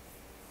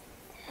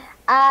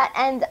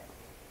 And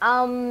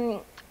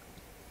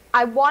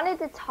I wanted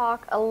to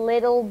talk a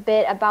little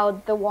bit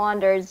about the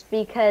Wanderers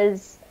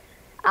because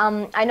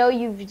I know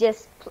you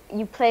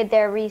played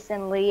there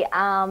recently,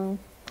 and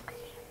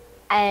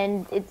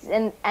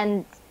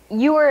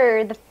you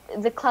were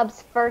the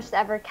club's first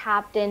ever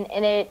captain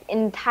in an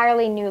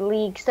entirely new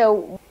league.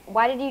 So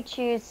why did you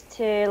choose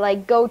to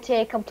go to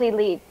a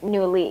completely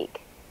new league?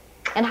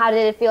 And how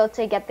did it feel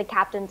to get the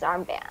captain's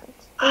armband?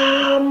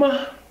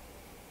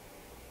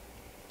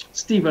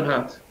 Stephen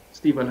Hart.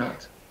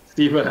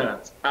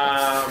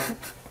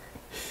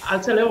 I'll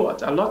tell you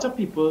what, a lot of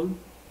people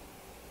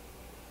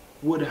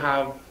would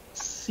have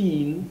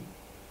seen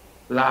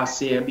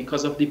last year,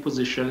 because of the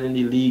position in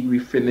the league we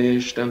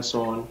finished and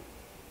so on,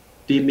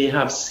 they may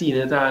have seen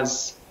it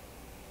as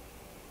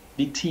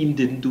the team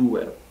didn't do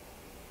well.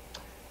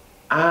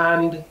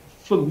 And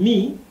for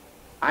me,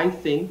 I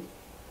think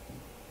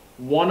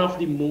one of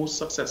the most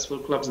successful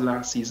clubs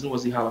last season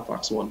was the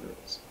Halifax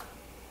Wanderers.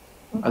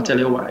 Mm-hmm. I'll tell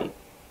you why.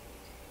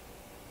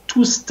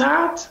 To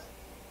start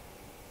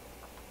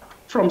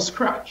from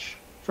scratch,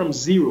 from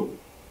zero,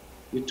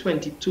 with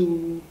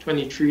 22,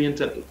 23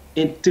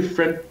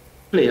 different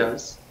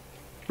players,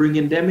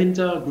 bringing them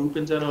into a group,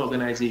 into an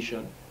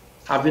organization,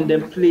 having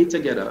them play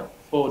together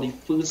for the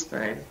first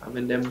time,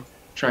 having them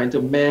trying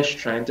to mesh,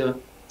 trying to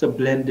to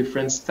blend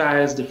different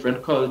styles,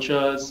 different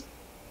cultures,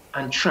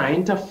 and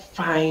trying to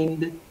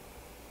find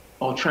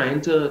or trying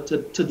to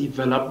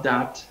develop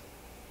that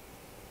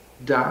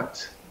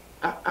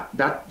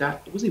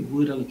was a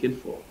word I'm looking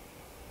for.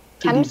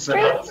 To Chemistry?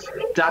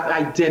 develop that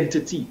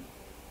identity.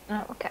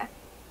 Oh, okay.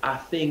 I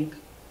think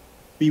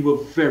we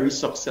were very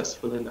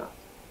successful in that.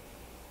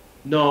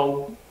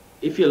 Now,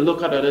 if you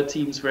look at other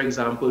teams, for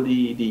example,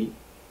 the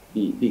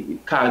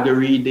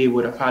Calgary, they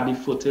would have had the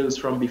foothills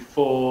from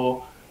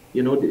before.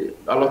 You know,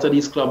 a lot of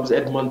these clubs,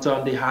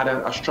 Edmonton, they had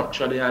a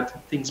structure, they had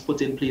things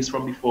put in place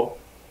from before.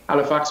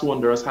 Halifax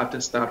Wanderers had to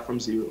start from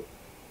zero.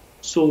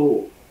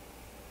 So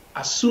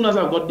as soon as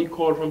I got the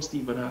call from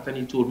Stephen Hart and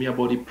he told me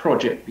about the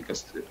project,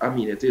 because I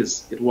mean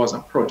it was a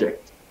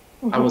project,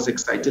 I was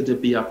excited to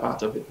be a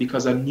part of it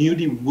because I knew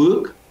the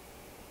work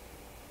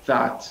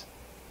that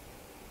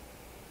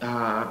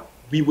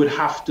we would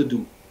have to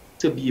do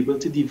to be able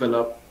to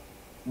develop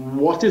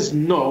what is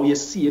now you're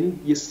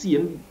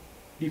seeing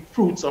the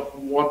fruits of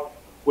what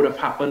would have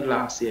happened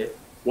last year.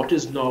 What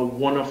is now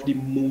one of the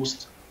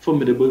most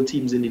formidable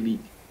teams in the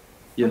league,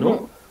 you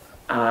know,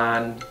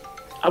 and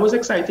I was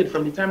excited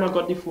from the time I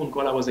got the phone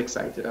call. I was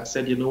excited. I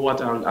said, you know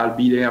what, I'll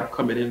be there. I'm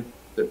coming in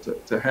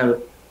to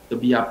help, to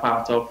be a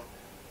part of,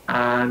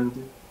 and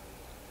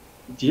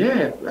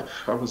yeah,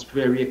 I was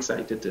very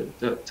excited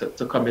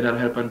to come in and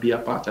help and be a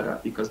part of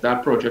that because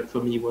that project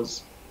for me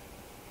was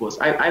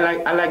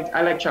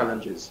I like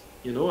challenges,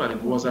 you know, and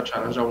it was a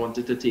challenge I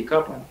wanted to take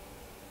up,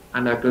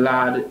 and I'm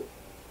glad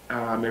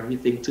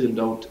everything turned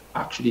out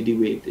actually the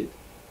way it did.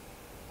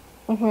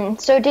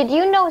 So did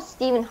you know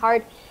Stephen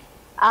Hart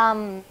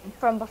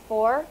from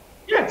before?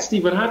 Yeah,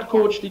 Stephen Hart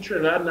coached the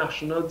Trinidad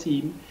national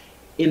team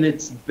in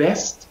its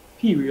best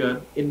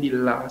period in the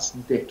last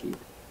decade.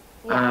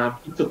 Yeah.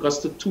 He took us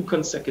to 2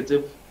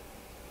 consecutive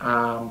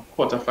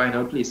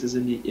quarterfinal places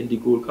in the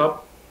Gold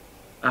Cup.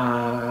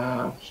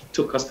 He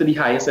took us to the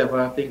highest ever.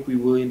 I think we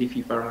were in the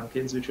FIFA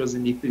rankings, which was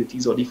in the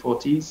 30s or the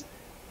 40s.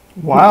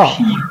 Wow.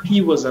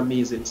 He was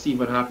amazing.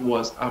 Stephen Hart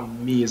was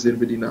amazing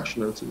with the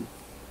national team.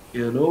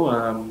 You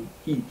know,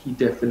 he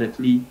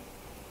definitely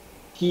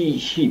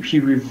he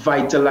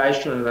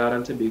revitalized Trinidad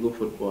and Tobago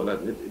football.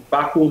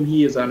 Back home,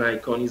 he is an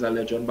icon. He's a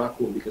legend back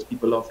home because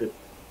people love him.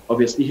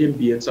 Obviously, him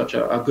being such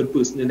a good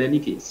person in any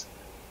case.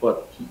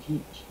 But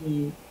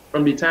he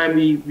from the time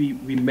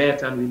we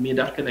met and we made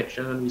that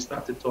connection and we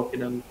started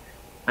talking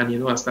and you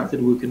know, I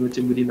started working with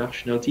him with the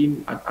national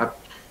team,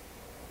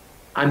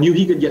 I knew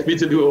he could get me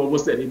to do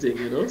almost anything,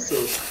 you know. So,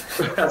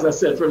 as I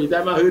said, from the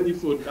time I heard the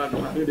phone, I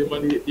heard him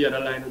on the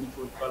other line of the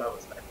phone call, I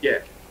was like, yeah,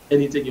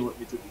 anything you want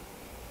me to do.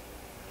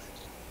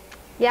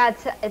 Yeah,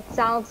 it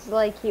sounds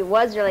like he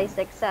was really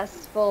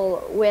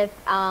successful with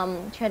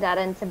Trinidad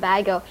and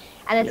Tobago,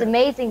 and it's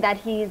amazing that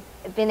he's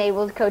been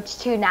able to coach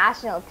 2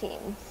 national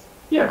teams.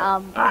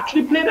 Yeah, I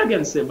actually played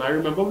against him. I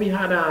remember we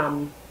had I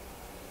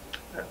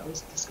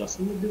was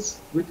discussing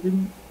with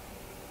him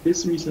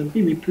this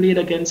recently. We played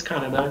against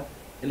Canada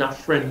in a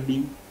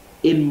friendly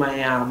in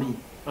Miami,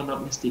 if I'm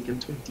not mistaken,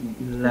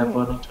 2011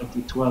 or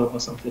 2012 or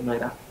something like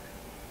that.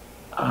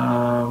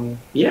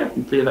 Yeah,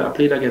 I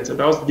played against him.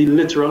 That was the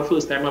literal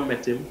first time I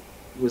met him.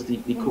 He was the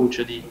coach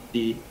of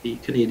the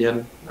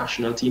Canadian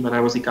national team, and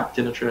I was the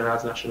captain of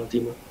Trinidad's national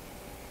team.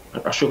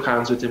 I shook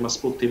hands with him. I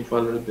spoke to him for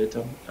a little bit,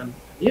 and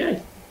yeah,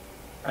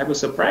 I was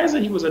surprised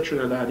that he was a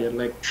Trinidadian,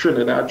 like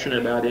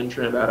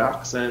Trinidad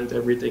accent,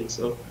 everything.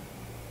 So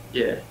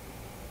yeah,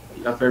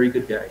 a very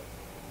good guy.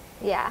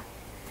 Yeah,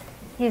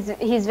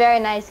 he's very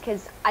nice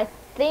because I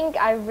think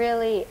I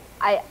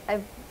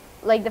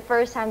like the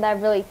first time that I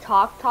really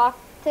talked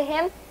to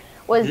him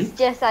was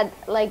just at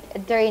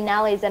like during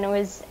Nelly's, and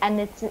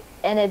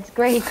it's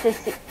great to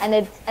see,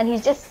 and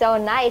he's just so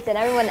nice, and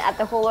everyone at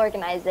the whole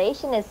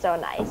organization is so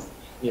nice.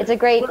 Yeah. It's a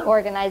great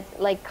organized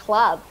like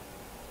club.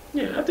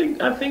 Yeah, I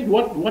think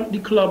what the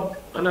club,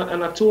 and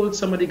I told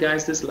some of the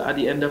guys this at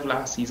the end of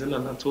last season,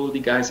 and I told the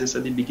guys this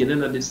at the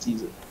beginning of this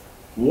season,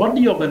 what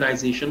the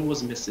organization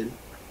was missing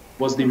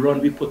was the run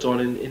we put on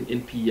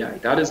in PEI.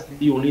 That is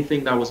the only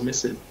thing that was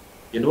missing.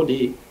 You know,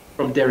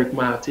 from Derek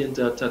Martin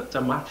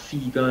to Matt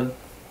Fegan,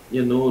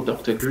 you know,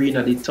 Dr. Green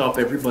at the top,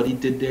 everybody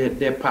did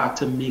their part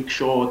to make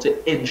sure,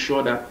 to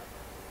ensure that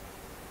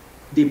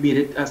they made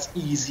it as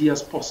easy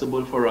as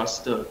possible for us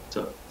to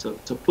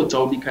put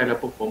out the kind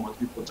of performance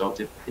we put out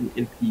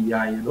in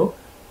PEI, you know.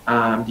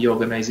 The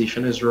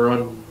organization is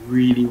run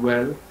really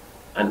well.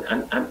 And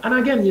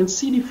again, you'll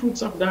see the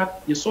fruits of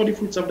that. You saw the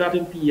fruits of that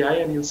in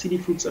PEI, and you'll see the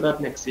fruits of that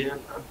next year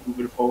and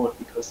moving forward,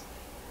 because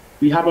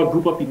we have a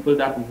group of people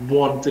that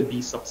want to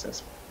be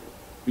successful.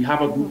 We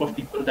have a group of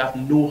people that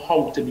know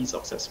how to be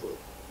successful.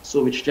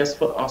 So it's just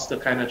for us to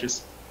kind of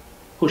just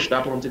push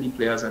that onto the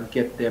players and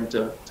get them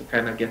to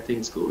kind of get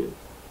things going.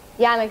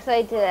 Yeah, I'm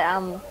excited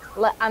to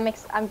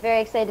I'm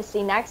very excited to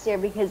see next year,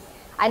 because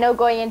I know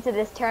going into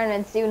this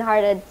tournament, Stephen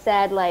Hart had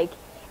said like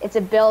it's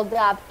a build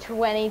up.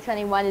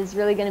 2021 is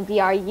really going to be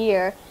our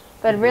year,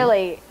 but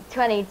really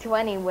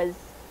 2020 was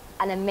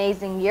an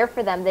amazing year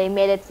for them. They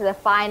made it to the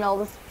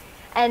finals,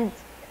 and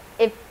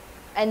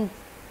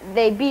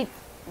they beat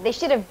they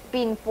should have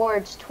been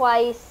forged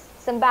twice.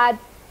 Some bad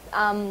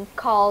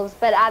calls,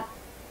 but at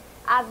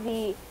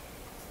the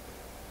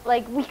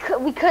we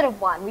could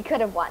have won. We could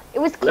have won. It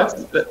was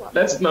close.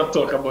 Let's not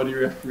talk about the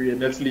referee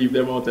and let's leave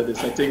them out of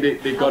this. I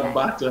think they got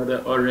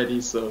battered already.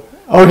 So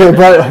okay,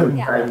 but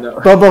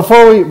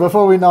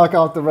before we knock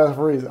out the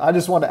referees, I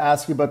just want to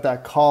ask you about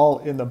that call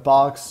in the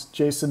box,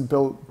 Jason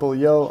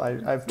Bilio. I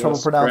have trouble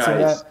pronouncing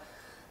that.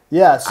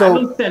 Yeah, so I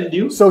will send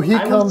you. So he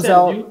comes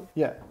out.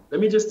 Yeah.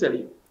 Let me just tell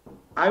you,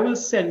 I will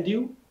send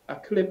you a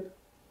clip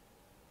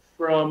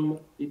from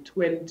the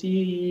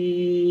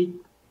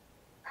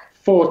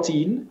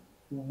 2014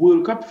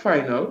 World Cup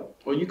final,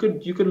 or you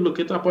could look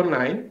it up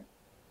online.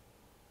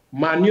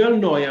 Manuel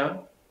Neuer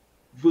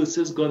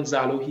versus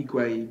Gonzalo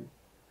Higuain.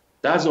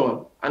 That's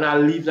all, and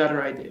I'll leave that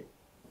right there.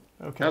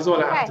 Okay. That's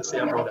all I have to say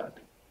about that.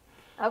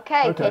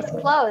 Okay, case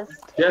closed.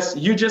 Yes,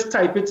 you just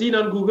type it in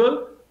on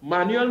Google.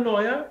 Manuel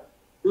Neuer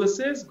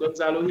versus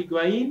Gonzalo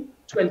Higuain,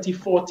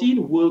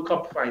 2014 World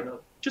Cup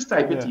final. Just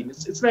type it in.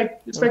 It's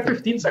like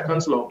 15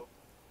 seconds long.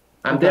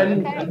 And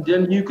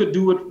then you could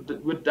do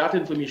it with that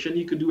information.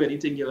 You could do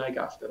anything you like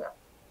after that.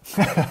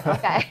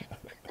 Okay.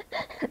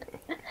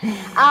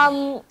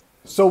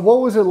 So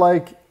what was it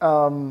like?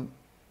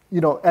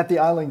 At the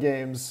Island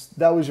Games,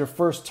 that was your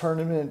first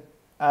tournament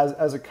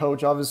as a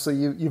coach. Obviously,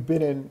 you've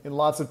been in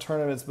lots of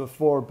tournaments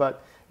before,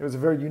 but it was a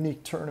very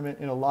unique tournament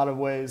in a lot of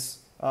ways.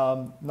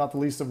 Not the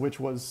least of which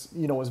was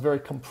very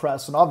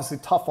compressed and obviously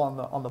tough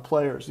on the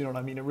players. You know what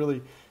I mean? It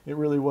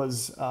really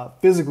was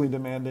physically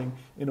demanding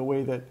in a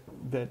way that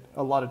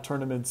a lot of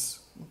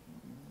tournaments,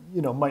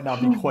 might not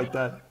be quite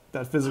that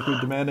physically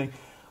demanding.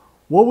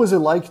 What was it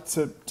like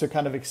to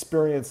kind of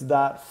experience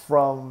that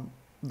from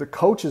the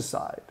coach's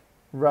side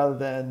rather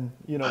than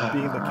being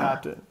the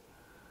captain?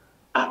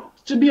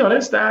 To be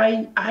honest,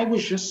 I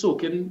was just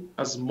soaking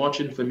as much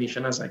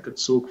information as I could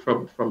soak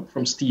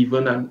from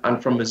Stephen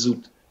and from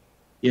Mesut.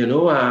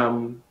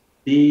 I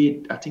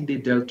think they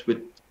dealt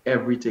with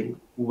everything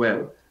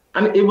well,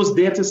 and it was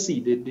there to see.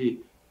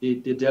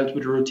 They dealt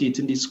with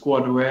rotating the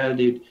squad well.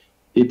 They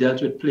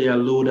dealt with player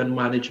load and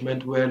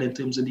management well in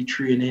terms of the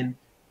training,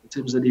 in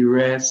terms of the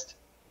rest.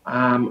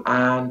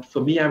 And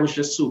for me, I was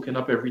just soaking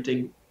up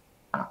everything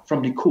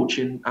from the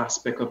coaching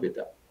aspect of it.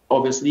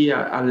 Obviously,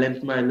 I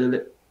lent my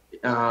little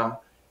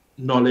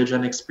knowledge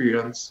and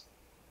experience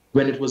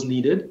when it was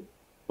needed.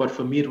 But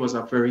for me, it was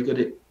a very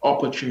good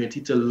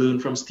opportunity to learn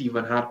from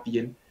Stephen Hart,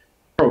 being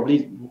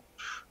probably,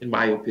 in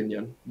my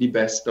opinion, the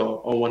best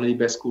or one of the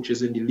best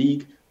coaches in the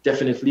league,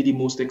 definitely the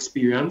most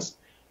experienced,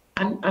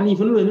 and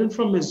even learning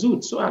from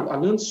Mesut. So I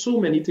learned so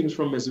many things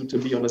from Mesut, to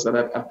be honest,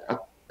 that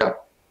I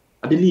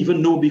didn't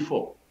even know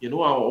before,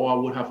 or I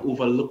would have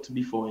overlooked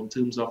before in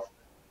terms of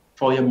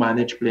how you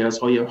manage players,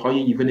 how you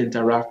even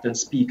interact and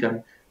speak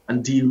and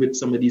deal with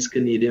some of these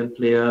Canadian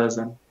players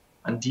and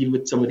deal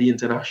with some of the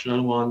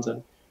international ones.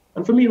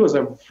 And for me, it was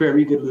a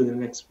very good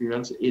learning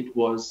experience. It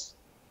was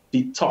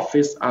the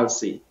toughest, I'll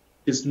say.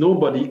 Because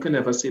nobody can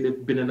ever say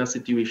they've been in a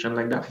situation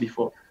like that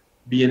before.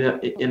 Being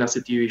in a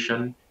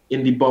situation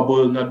in the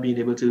bubble, not being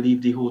able to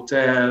leave the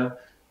hotel,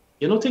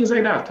 things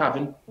like that,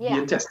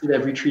 being tested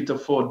every 3 to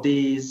 4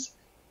 days.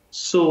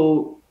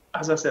 So,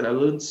 as I said, I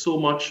learned so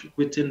much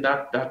within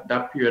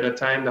that period of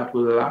time that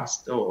will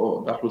last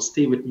or that will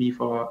stay with me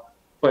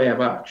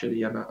forever,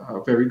 actually. And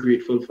I'm very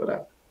grateful for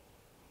that.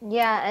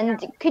 Yeah, and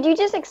could you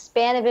just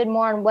expand a bit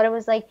more on what it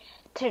was like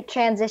to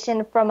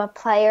transition from a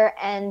player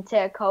and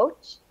to a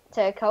coach?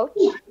 The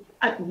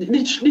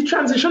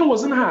transition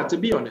wasn't hard, to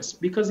be honest,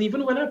 because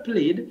even when I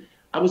played,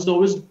 I was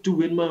always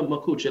doing my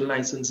coaching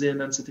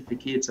licensing and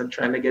certificates and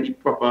trying to get the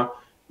proper,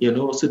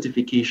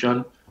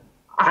 certification.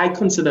 I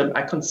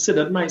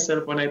considered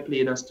myself when I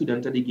played a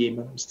student of the game,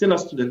 and I'm still a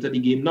student of the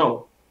game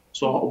now.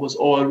 So I was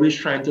always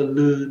trying to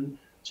learn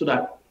so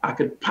that I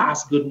could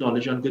pass good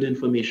knowledge and good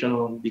information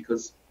on,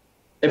 because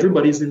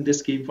everybody's in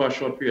this game for a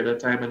short period of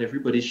time, and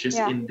everybody's just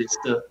in this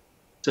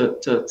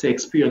to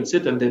experience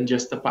it and then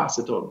just to pass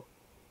it on.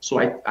 So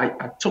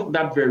I took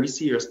that very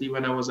seriously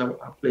when I was a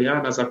player,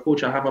 and as a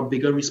coach, I have a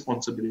bigger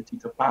responsibility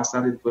to pass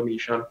that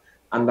information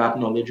and that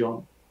knowledge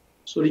on.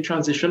 So the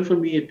transition for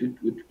me,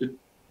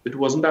 it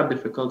wasn't that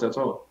difficult at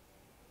all.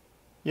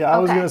 Yeah, I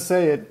was going to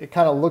say it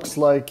kind of looks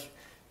like,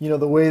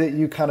 the way that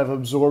you kind of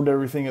absorbed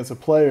everything as a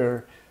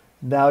player,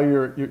 now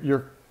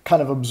you're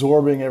kind of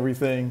absorbing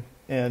everything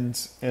and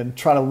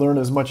trying to learn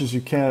as much as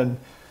you can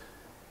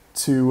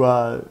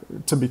to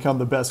become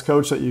the best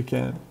coach that you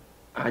can.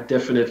 I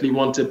definitely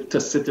wanted to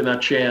sit in a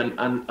chair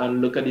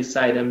and look at the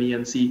side of me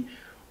and see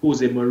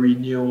Jose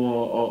Mourinho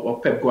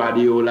or Pep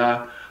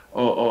Guardiola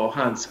or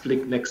Hans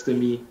Flick next to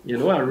me.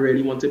 I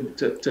really wanted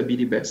to be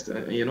the best.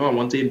 I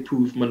want to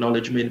improve my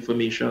knowledge, my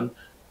information,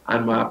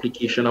 and my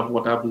application of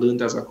what I've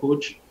learned as a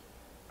coach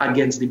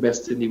against the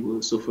best in the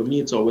world. So for me,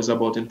 it's always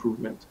about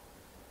improvement.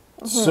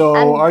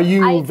 So are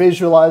you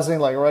visualizing,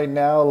 like right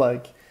now,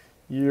 like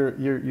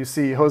you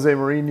see Jose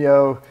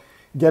Mourinho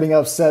getting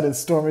upset and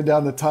storming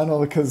down the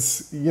tunnel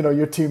because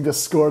your team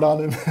just scored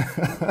on him?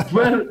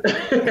 Well,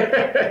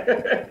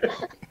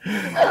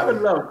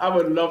 I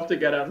would love to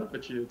get an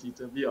opportunity,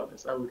 to be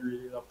honest. I would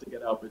really love to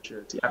get an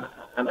opportunity.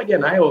 And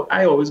again,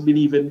 I always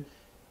believe in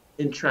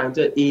trying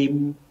to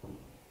aim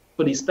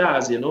for the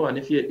stars, you know, and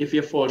if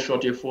you fall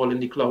short, you fall in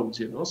the clouds,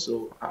 you know.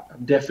 So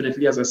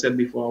definitely, as I said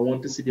before, I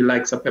want to see the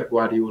likes of Pep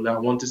Guardiola. I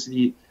want to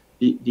see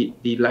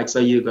the likes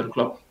of Jurgen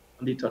Klopp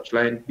on the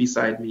touchline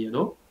beside me, you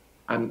know,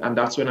 and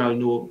that's when I'll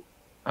know,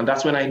 and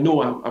that's when I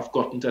know I've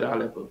gotten to that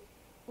level.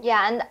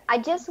 Yeah, and I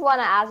just want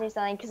to ask you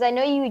something because I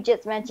know you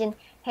just mentioned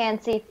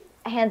Hansi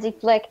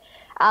Flick,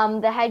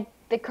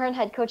 the current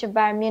head coach of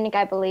Bayern Munich,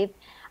 I believe.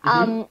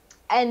 And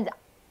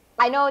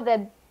I know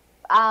that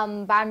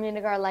Bayern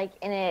Munich are like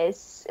in a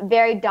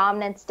very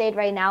dominant state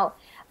right now,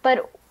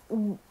 but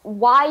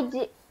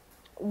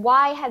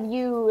why have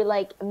you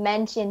like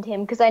mentioned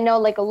him? Because I know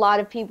like a lot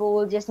of people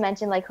will just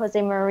mention like Jose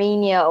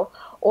Mourinho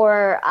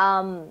or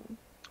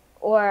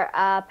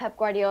Pep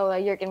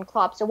Guardiola, Jurgen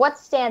Klopp. So what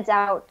stands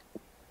out?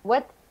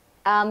 What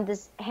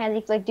does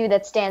Hansi Flick do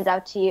that stands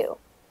out to you?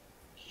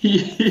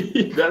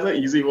 That's an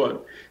easy one.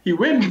 He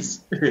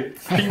wins. He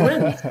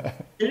wins.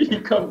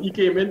 He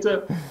came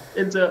into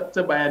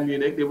Bayern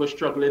Munich. They were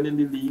struggling in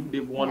the league.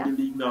 They've won the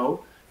league now.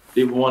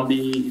 They've won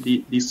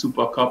the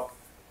Super Cup.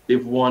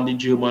 They've won the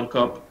German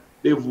Cup.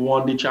 They've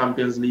won the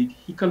Champions League.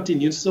 He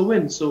continues to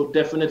win. So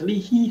definitely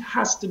he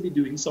has to be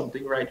doing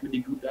something right with the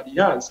group that he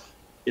has.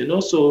 You know,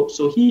 so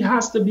he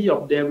has to be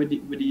up there with the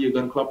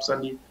Jurgen Klopps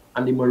and the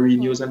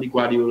Mourinhos and the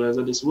Guardiolas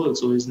of this world.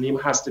 So his name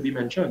has to be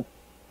mentioned.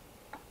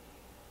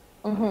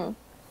 And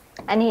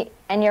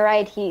you're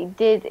right. He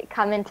did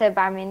come into a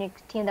Bayern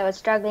Munich team that was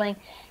struggling,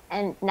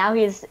 and now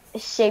he's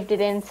shaped it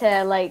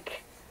into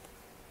like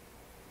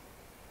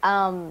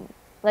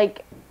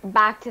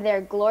back to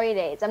their glory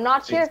days. I'm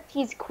not sure if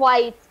he's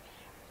quite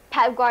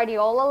Pep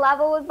Guardiola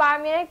level with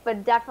Bayern Munich,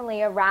 but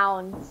definitely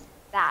around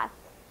that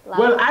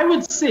level. Well, I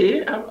would say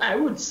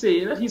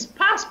that he's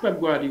past Pep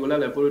Guardiola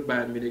level with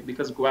Bayern Munich,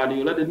 because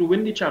Guardiola didn't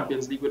win the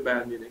Champions League with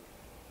Bayern Munich.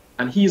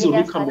 And he's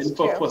only come in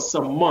for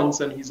some months,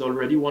 and he's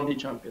already won the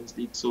Champions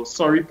League. So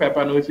sorry, Pep,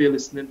 I know if you're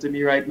listening to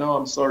me right now,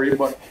 I'm sorry,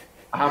 but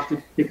I have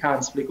to pick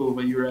Hans Flick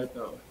over you right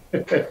now.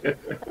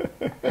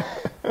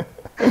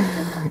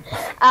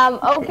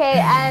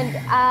 Okay, and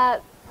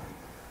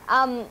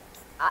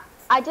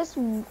I just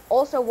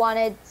also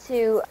wanted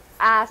to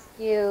ask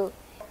you,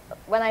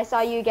 when I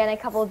saw you again a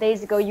couple of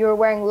days ago, you were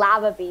wearing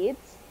lava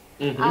beads.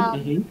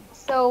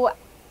 So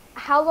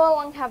how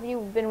long have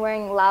you been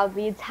wearing lava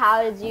beads?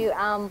 How did you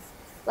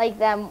like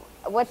them?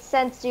 What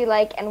scents do you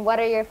like, and what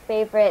are your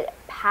favorite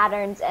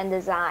patterns and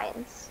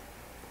designs?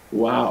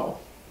 Wow,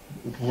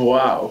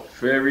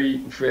 very,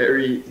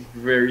 very,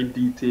 very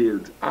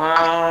detailed.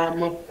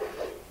 I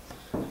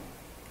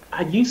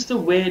used to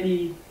wear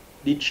the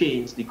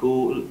chains, the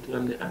gold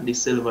and the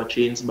silver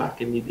chains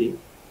back in the day.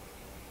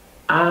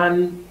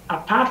 And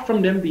apart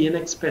from them being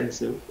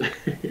expensive,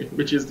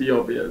 which is the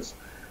obvious,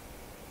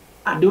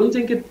 I don't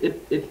think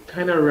it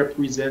kind of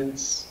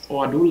represents,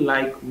 or I don't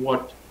like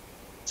what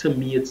to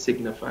me it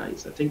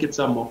signifies. I think it's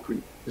a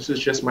mockery. This is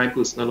just my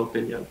personal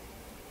opinion.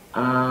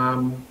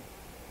 Back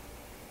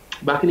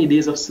in the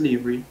days of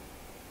slavery,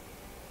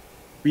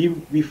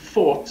 we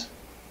fought,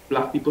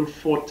 black people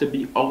fought to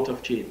be out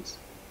of chains,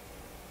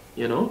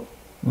 you know?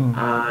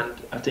 And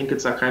I think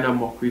it's a kind of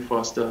mockery for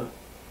us to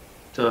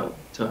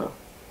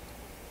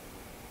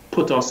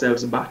put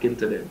ourselves back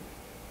into them,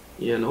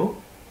 you know?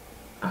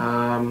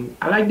 I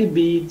like the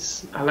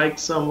beads. I like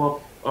some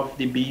of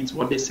the beads,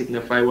 what they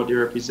signify, what they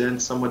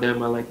represent. Some of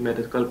them are like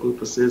medical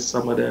purposes.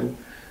 Some of them,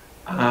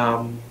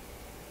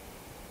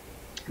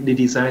 the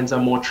designs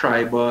are more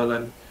tribal,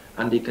 and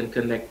they can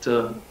connect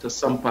to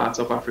some parts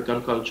of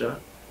African culture.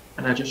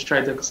 And I just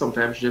try to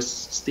sometimes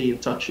just stay in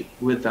touch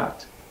with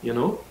that, you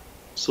know?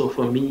 So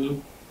for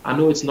me, I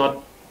know it's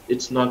not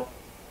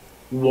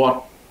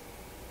what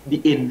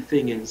the in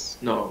thing is,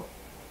 no,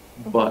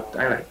 but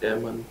I like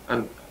them,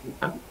 and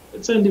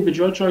it's an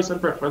individual choice and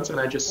preference, and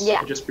I just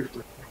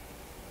prefer.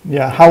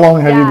 Yeah. How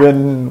long have you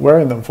been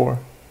wearing them for?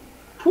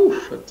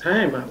 A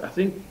time. I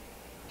think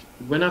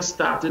when I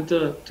started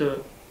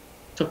to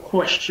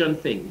question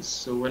things.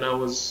 So when I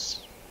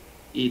was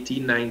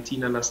 18,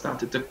 19, and I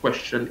started to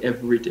question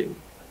everything,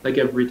 like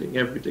everything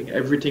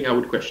I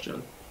would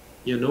question,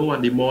 you know.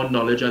 And the more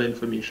knowledge and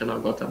information I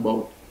got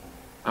about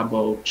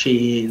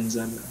chains,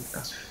 and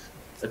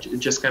it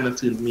just kind of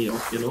turned me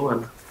off, you know.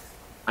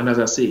 And as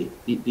I say,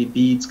 the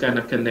beads kind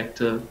of connect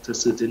to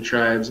certain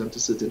tribes and to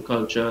certain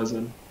cultures,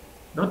 and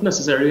not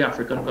necessarily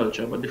African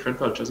culture, but different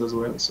cultures as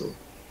well. So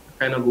I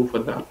kind of go for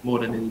that more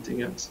than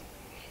anything else.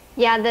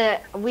 Yeah,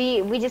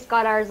 we just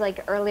got ours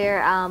like earlier,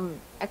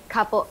 a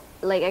couple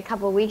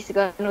weeks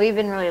ago, and we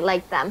even really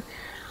liked them.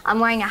 I'm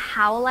wearing a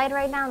howlite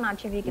right now. I'm not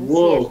sure if you can see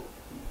it.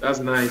 That's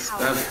nice.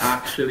 That's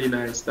actually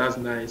nice. That's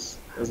nice.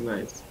 That's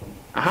nice.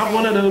 I have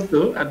one of those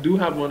though. I do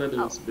have one of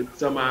those with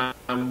some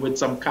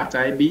cat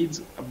eye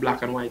beads,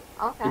 black and white.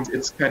 Okay.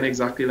 It's kind of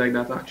exactly like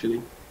that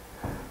actually.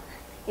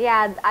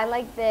 Yeah, I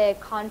like the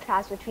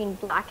contrast between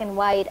black and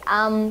white.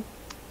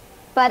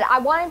 But I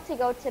wanted to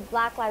go to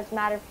Black Lives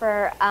Matter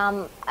for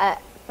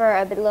for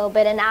a little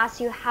bit and ask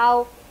you,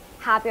 how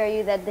happy are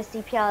you that the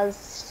CPL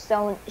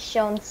has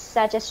shown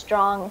such a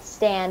strong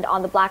stand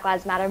on the Black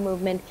Lives Matter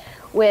movement,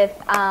 with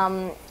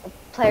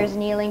players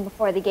kneeling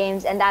before the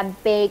games, and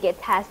that big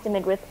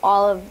testament with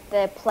all of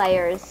the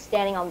players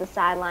standing on the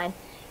sideline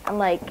and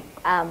like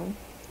and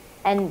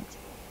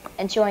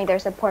showing their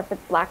support for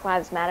the Black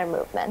Lives Matter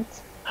movement?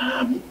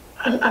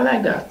 I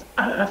like that.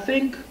 I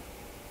think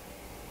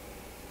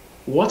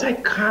what I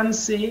can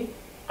say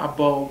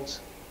about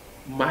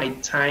my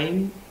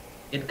time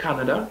in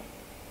Canada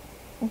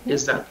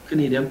is that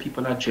Canadian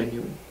people are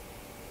genuine.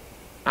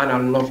 And I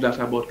love that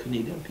about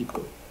Canadian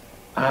people.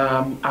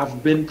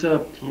 I've been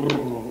to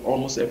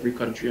almost every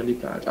country on the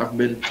planet. I've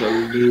been to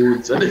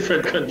loads of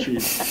different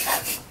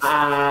countries.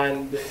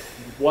 And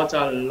what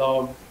I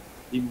love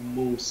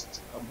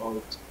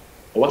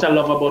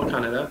about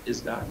Canada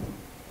is that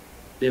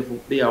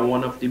they are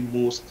one of the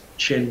most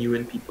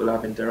genuine people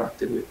I've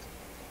interacted with.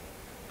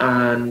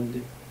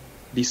 And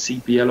the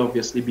CPL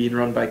obviously being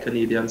run by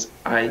Canadians,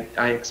 I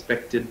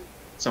expected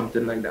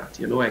something like that.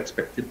 You know, I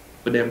expected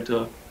for them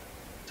to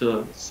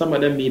some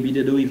of them, maybe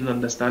they don't even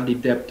understand the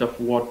depth of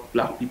what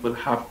Black people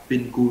have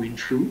been going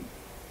through,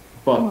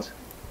 but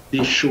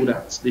they showed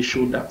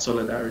that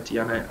solidarity,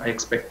 and I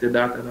expected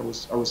that, and I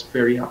was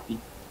very happy.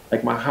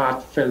 Like, my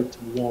heart felt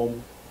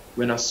warm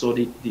when I saw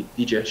the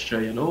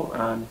gesture, you know.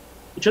 And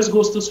it just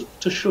goes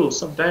to show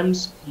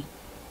sometimes,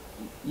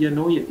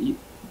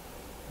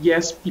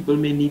 yes, people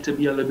may need to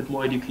be a little bit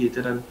more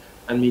educated and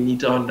may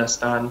need to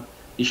understand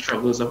the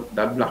struggles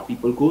that Black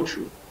people go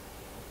through.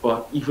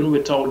 But even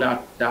without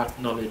that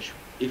knowledge,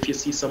 if you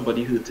see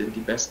somebody hurting, the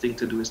best thing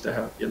to do is to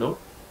help, you know.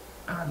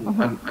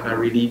 And I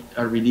really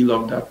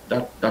love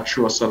that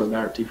show of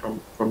solidarity from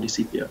the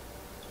CPL.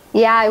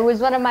 Yeah, it was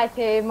one of my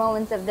favorite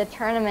moments of the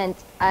tournament.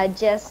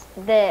 Just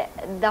the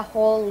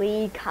whole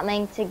league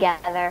coming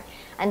together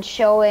and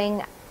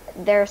showing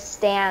their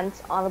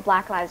stance on the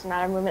Black Lives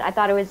Matter movement. I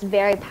thought it was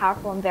very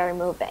powerful and very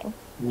moving.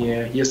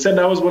 Yeah, you said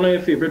that was one of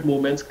your favorite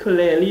moments.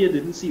 Clearly, you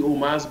didn't see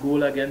Omar's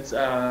goal against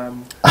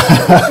in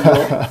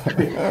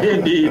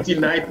the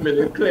 89th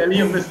minute. Clearly,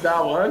 you missed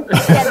that one.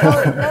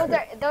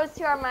 Yeah, those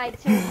two are my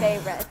two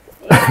favorites.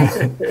 Yeah,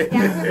 I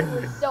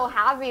was so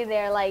happy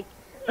there. Like,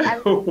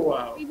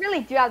 wow. We really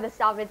do have the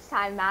stoppage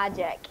time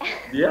magic.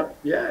 Yeah,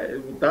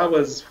 that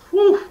was,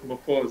 whew, my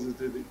pause,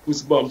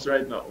 goosebumps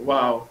right now.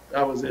 Wow,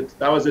 that was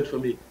it for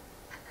me.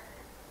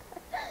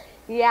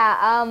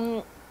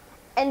 Yeah,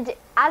 and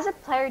as a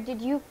player,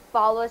 did you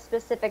follow a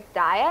specific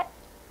diet?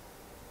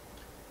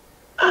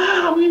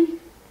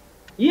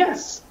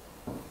 Yes.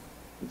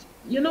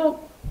 You know,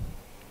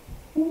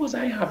 who was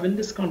I having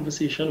this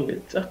conversation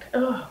with?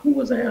 Who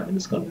was I having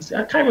this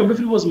conversation? I can't remember if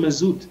it was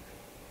Mazout.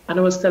 And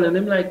I was telling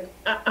him, like,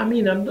 I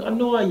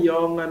know I'm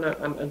young and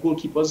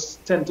goalkeepers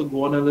tend to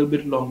go on a little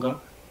bit longer,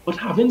 but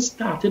having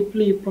started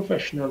playing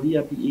professionally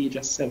at the age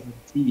of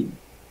 17,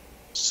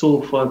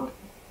 so for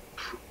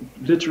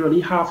literally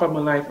half of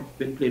my life I've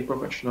been playing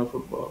professional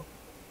football.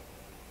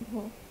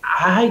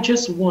 I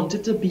just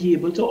wanted to be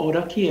able to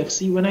order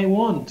KFC when I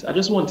want. I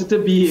just wanted to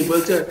be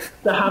able to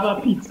have a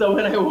pizza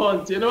when I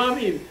want. You know what I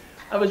mean?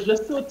 I was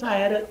just so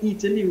tired of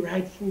eating the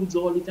right foods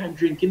all the time,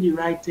 drinking the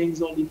right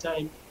things all the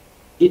time.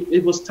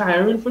 It was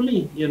tiring for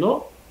me, you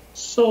know.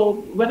 So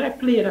when I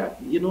played, I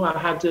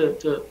had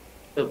to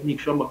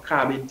make sure my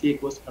carb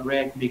intake was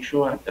correct, make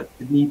sure I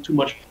didn't eat too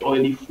much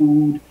oily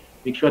food,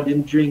 make sure I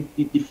didn't drink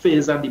the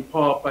fizz and the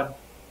pop,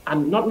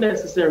 and not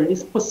necessarily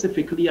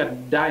specifically a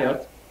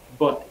diet,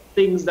 but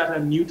things that I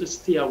knew to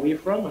stay away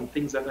from and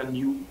things that I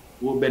knew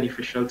were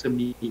beneficial to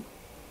me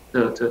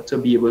to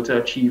be able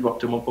to achieve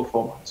optimum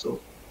performance.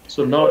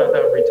 So now that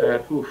I'm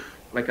retired,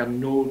 like, I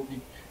know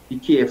the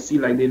KFC,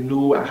 like, they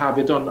know I have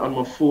it on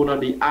my phone, on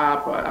the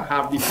app. I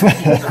have the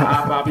pizza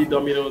app, I have the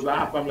Domino's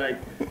app. I'm like,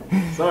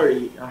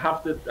 sorry, I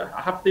have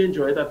to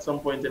enjoy it at some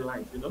point in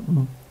life, you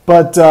know.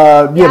 But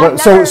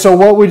so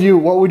what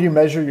would you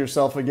measure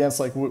yourself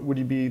against? Like, would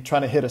you be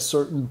trying to hit a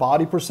certain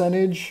body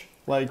percentage?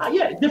 Like,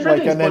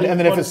 different things. And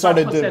then if it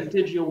started to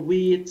percentage, your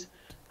weight,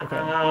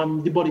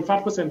 the body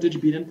fat percentage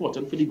being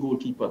important for the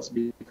goalkeepers,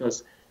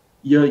 because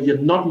you're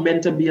not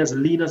meant to be as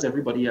lean as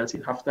everybody else.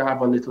 You have to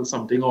have a little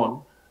something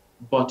on,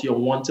 but you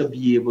want to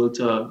be able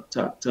to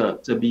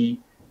be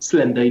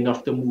slender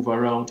enough to move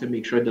around to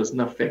make sure it doesn't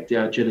affect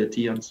your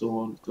agility and so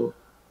on. So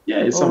yeah,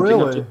 it's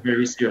something I took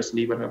very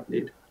seriously when I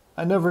played.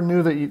 I never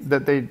knew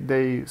that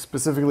they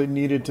specifically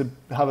needed to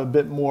have a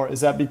bit more. Is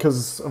that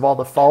because of all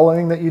the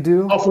following that you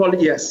do? Of all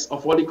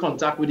the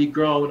contact with the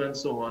ground and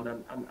so on,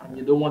 and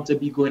you don't want to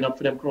be going up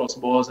for them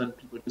crossbars and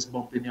people just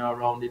bumping you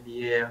around in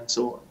the air and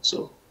so on.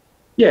 So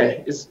yeah,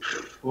 it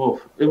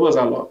was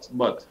a lot,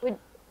 but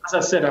as I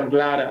said, I'm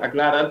glad I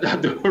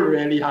don't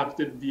really have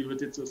to deal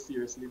with it so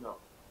seriously now.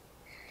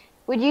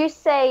 Would you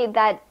say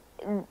that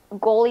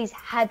goalies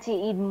had to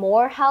eat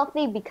more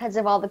healthy because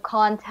of all the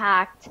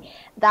contact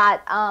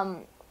that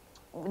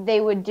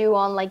they would do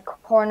on, like,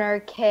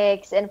 corner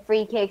kicks and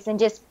free kicks, and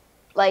just,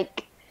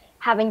 like,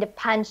 having to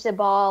punch the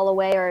ball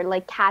away or,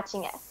 like,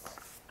 catching it?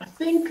 I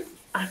think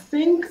I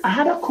think I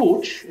had a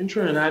coach in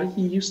Trinidad.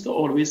 He used to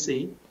always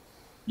say,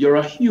 "You're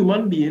a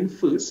human being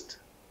first,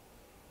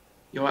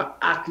 you're an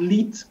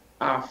athlete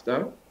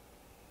after,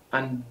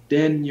 and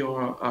then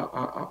you're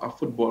a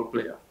football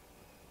player.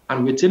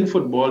 And within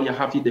football, you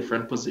have the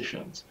different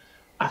positions."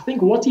 I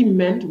think what he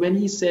meant when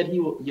he said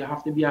you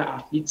have to be an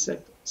athlete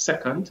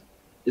second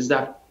is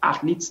that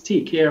athletes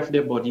take care of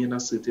their body in a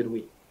certain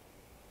way.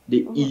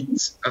 They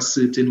eat a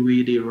certain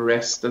way, they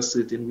rest a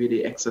certain way,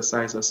 they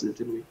exercise a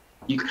certain way.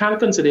 You can't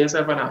consider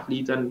yourself an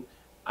athlete and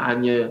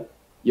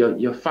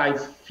you're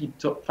 5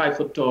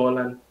 foot tall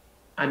and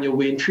you're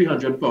weighing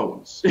 300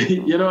 pounds.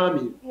 You know what I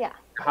mean? Yeah.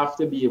 You have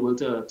to be able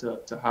to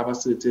have a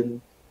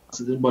certain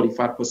body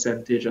fat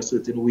percentage, a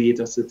certain weight,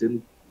 a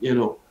certain,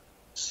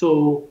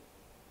 So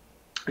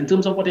in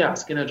terms of what you're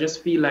asking, I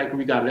just feel like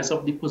regardless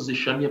of the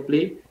position you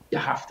play, you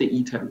have to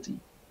eat healthy.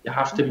 You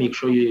have to make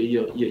sure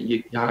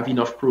you have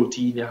enough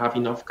protein, you have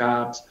enough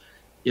carbs,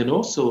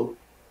 So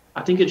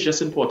I think it's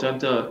just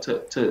important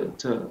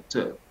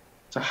to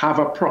have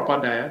a proper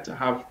diet,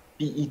 to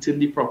be eating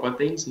the proper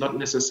things, not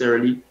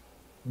necessarily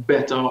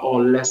better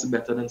or less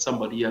better than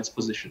somebody else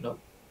positional.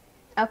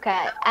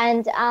 Okay,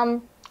 and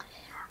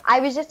I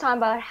was just talking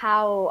about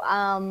how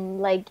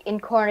like in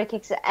corner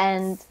kicks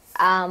and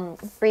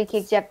free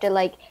kicks, you have to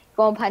like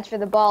go and punch for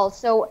the ball.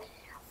 So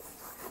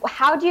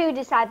how do you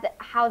decide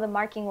how the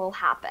marking will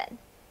happen?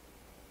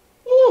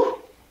 Ooh,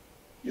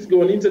 he's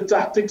going into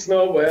tactics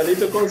now, boy. I need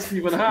to call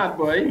Stephen Hart,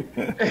 boy.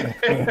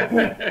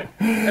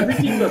 Every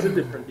team does it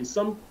differently.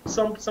 Some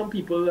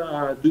people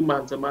do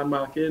man-to-man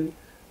marking.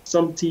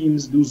 Some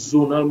teams do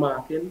zonal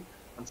marking,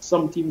 and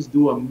some teams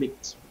do a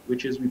mix,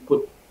 which is we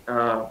put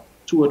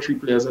 2 or 3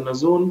 players in a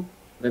zone,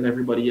 then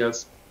everybody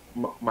else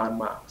man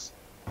marks.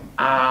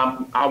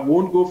 I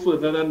won't go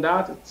further than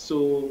that.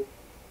 So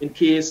in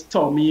case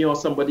Tommy or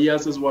somebody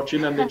else is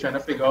watching and they're trying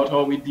to figure out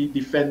how we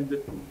defend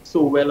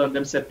so well on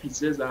them set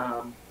pieces,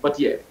 but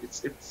yeah,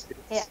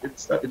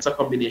 it's a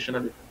combination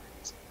of different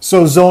things.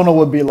 So zonal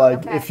would be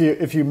like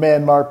if you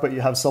man mark, but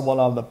you have someone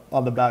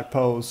on the back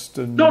post.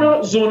 And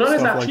no, zonal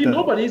is actually like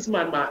nobody's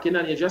man marking,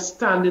 and you just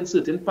stand in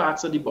certain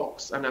parts of the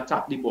box and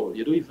attack the ball.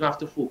 You don't even have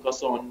to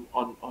focus on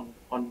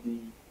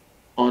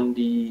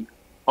the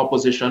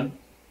opposition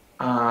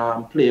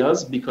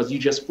players, because you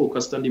just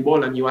focused on the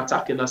ball and you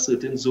attack in a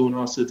certain zone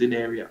or a certain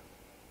area.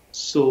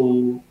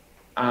 So,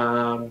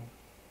 for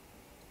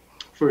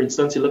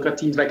instance, you look at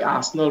teams like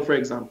Arsenal, for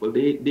example,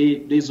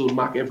 they zone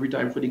mark every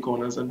time for the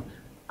corners and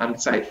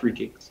side free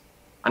kicks.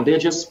 And they're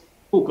just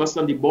focused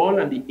on the ball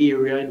and the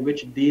area in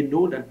which they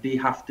know that they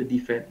have to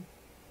defend.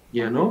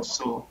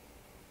 So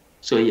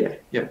yeah,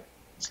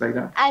 it's like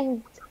that.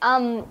 And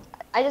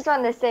I just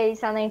wanted to say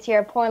something to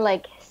your point,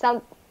 like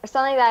something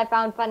that I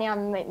found funny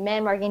on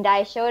man marking that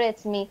I showed it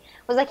to me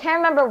was I can't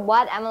remember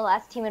what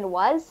MLS team it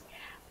was,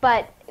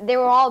 but they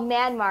were all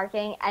man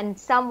marking and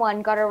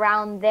someone got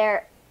around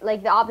their,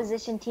 like the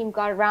opposition team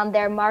got around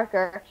their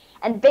marker,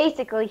 and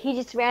basically he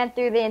just ran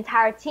through the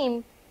entire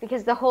team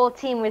because the whole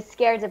team was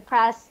scared to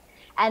press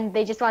and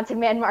they just want to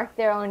man mark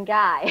their own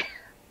guy.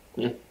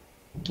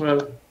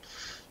 Well,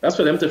 that's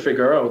for them to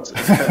figure out.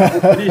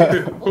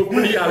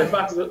 Hopefully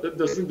Halifax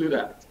doesn't do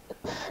that.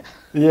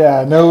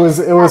 Yeah, no,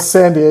 it was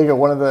San Diego.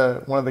 One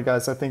of the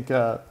guys, I think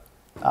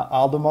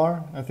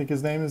Aldemar, I think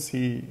his name is.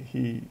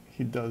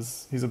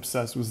 He's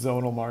obsessed with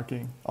zonal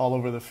marking all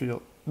over the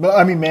field.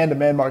 I mean,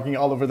 man-to-man marking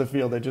all over the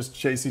field. They just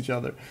chase each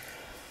other.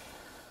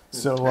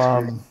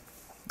 So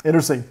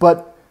interesting.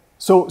 But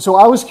so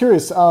I was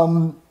curious.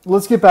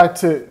 Let's get back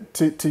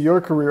to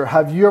your career.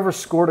 Have you ever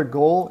scored a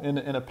goal in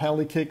a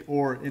penalty kick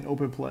or in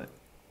open play?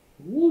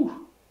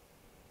 Woo.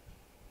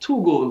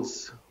 2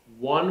 goals.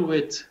 One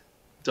with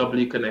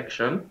W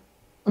connection.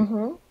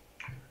 I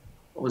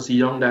was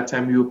young that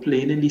time. We were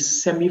playing in the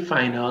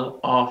semi-final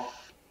of,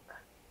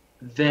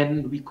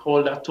 then we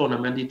called that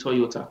tournament the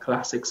Toyota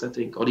Classics, I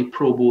think, or the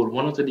Pro Bowl,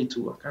 one of the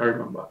 2, I can't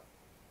remember.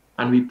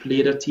 And we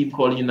played a team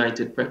called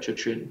United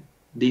Petro-Trin.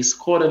 They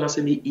scored on us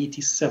in the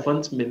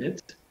 87th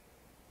minute,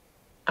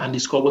 and the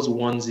score was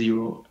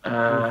 1-0.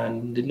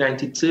 And the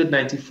 93rd,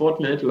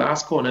 94th minute,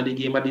 last corner of the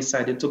game, I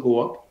decided to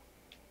go up.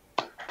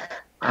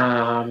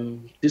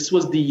 This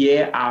was the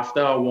year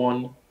after I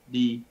won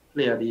the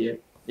Player of the Year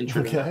in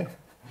Trinidad. Okay.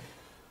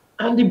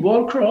 And the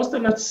ball crossed,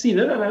 and I'd seen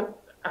it, and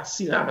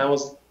I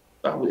was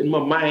in my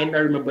mind, I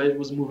remember it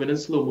was moving in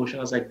slow motion.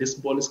 I was like, this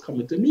ball is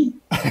coming to me.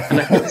 And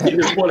I kept saying,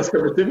 this ball is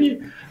coming to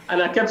me.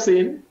 And I kept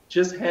saying,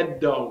 just head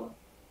down.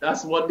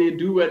 That's what they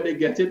do when they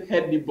get it,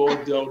 head the ball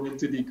down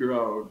into the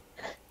ground.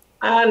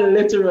 And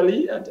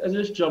literally, I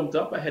just jumped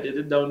up, I headed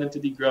it down into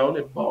the ground,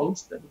 it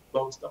bounced, and it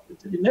bounced up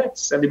into the net.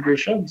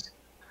 Celebrations.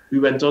 We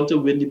went on to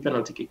win the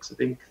penalty kicks, I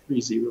think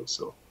 3-0.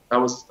 So that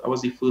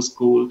was the first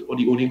goal, or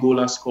the only goal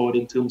I scored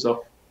in terms of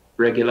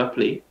regular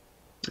play.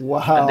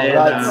 Wow,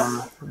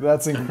 then,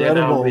 that's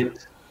incredible. And then,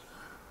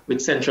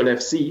 with Central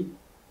FC,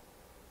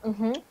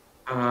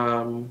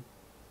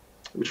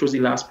 which was the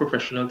last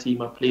professional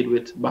team I played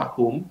with back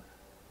home,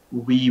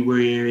 we were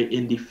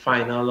in the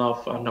final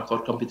of a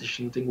knockout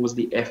competition. I think it was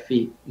the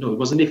FA. No, it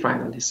wasn't the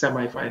final, the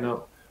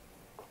semi-final.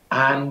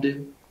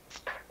 And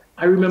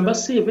I remember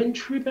saving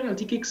 3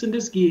 penalty kicks in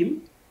this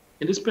game,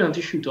 in this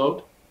penalty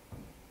shootout,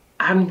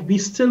 and we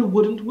still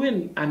wouldn't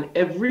win. And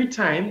every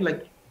time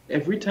I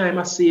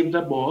saved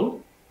the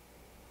ball,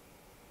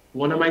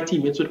 one of my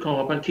teammates would come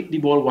up and kick the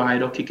ball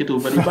wide or kick it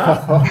over the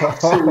bar.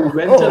 So we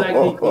went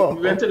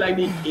to like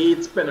the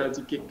 8th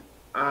penalty kick,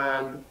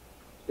 and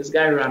this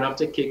guy ran up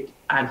to kick,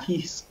 and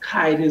he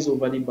skied his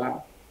over the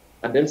bar.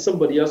 And then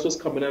somebody else was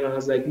coming in, and I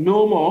was like,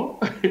 no more.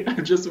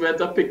 I just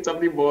went and picked up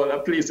the ball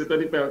and placed it on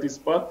the penalty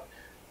spot.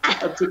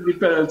 I took the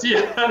penalty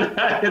and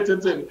I hit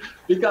it in,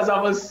 because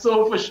I was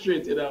so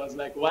frustrated. I was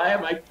like, why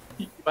do I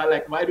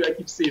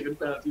keep saving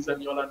penalties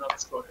and y'all are not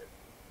scoring?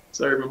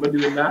 So I remember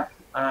doing that.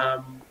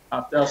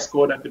 After I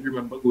scored, I could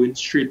remember going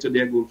straight to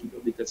their goalkeeper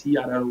because he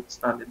had an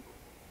outstanding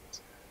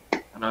performance.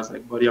 And I was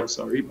like, buddy, I'm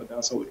sorry, but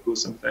that's how it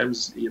goes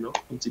sometimes.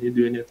 Continue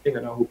doing your thing,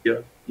 and I hope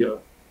you're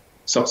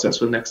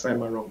successful next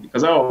time around.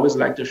 Because I always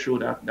like to show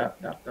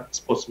that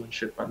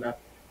sportsmanship and that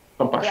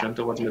compassion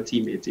towards my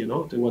teammates,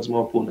 towards my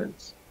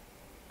opponents.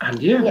 And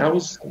that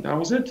was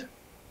it.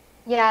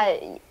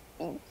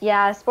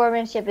 Yeah,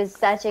 sportsmanship is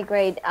such a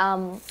great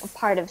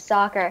part of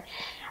soccer.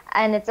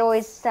 And it's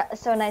always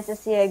so nice to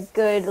see a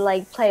good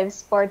play of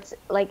sports,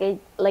 such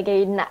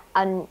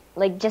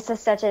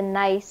a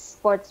nice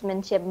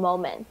sportsmanship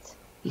moment.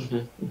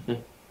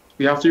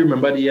 We have to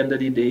remember at the end of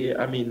the day,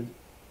 I mean,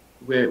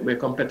 we're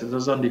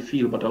competitors on the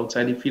field, but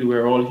outside the field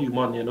we're all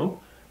human,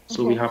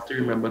 So we have to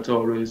remember to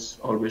always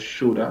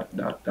show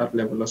that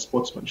level of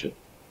sportsmanship.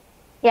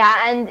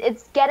 Yeah, and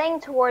it's getting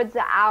towards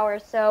the hour,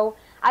 so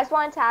I just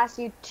wanted to ask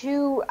you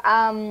 2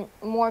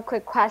 more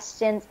quick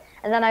questions.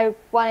 And then I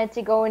wanted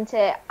to go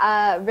into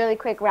a really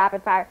quick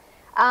rapid fire.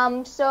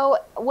 So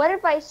what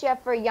advice do you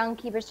have for young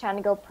keepers trying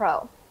to go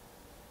pro?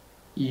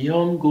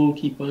 Young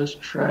goalkeepers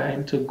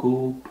trying to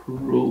go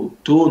pro.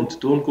 Don't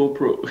go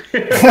pro.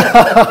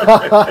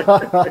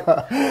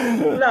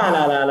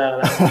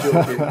 La. I'm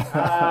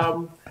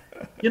joking.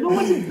 You know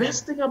what's the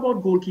best thing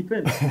about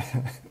goalkeeping?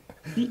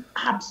 The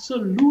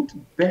absolute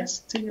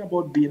best thing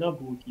about being a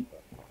goalkeeper.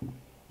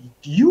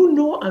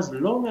 As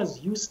long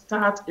as you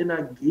start in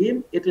a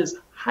game, it is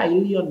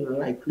highly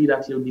unlikely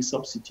that you'll be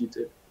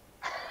substituted.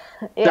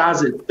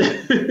 That's it.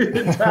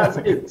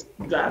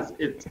 That's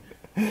it.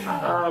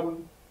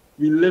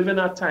 We live in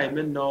a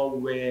time now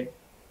where,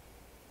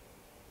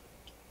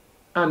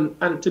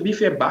 and to be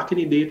fair, back in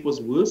the day it was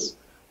worse,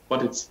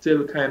 but it's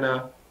still kind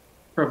of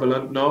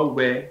prevalent now,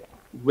 where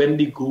if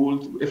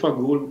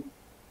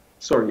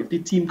the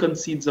team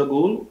concedes a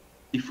goal,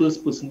 the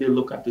first person they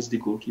look at is the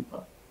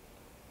goalkeeper.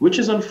 Which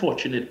is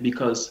unfortunate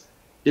because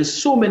there's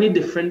so many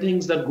different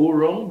things that go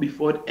wrong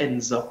before it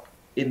ends up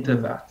into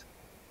that.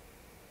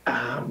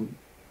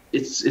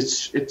 It's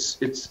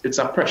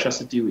a pressure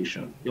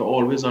situation. You're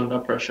always under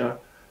pressure.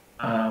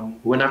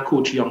 When I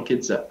coach young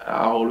kids, I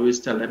always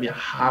tell them you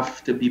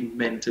have to be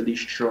mentally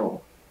strong,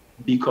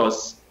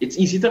 because it's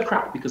easy to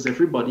crack because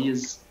everybody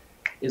is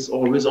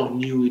always on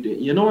you.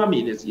 You know what I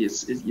mean?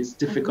 It's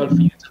difficult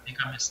for you to make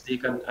a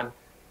mistake and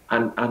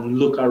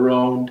look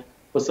around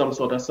for some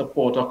sort of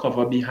support or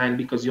cover behind,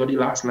 because you're the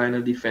last line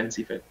of defense,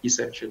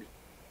 essentially.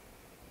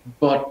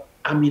 But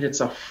I mean, it's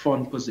a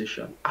fun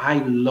position. I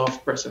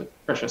love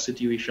pressure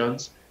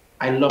situations.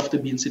 I love to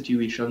be in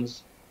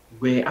situations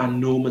where I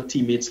know my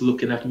teammates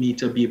looking at me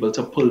to be able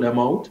to pull them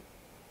out.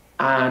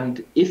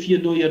 And if you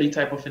know you're the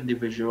type of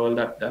individual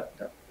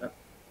that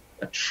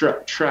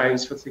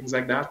tries for things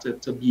like that,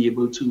 to be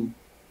able to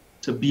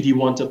be the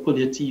one to pull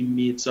your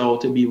teammates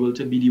out, to be able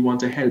to be the one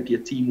to help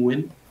your team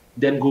win,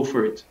 then go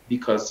for it,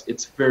 because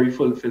it's very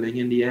fulfilling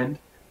in the end.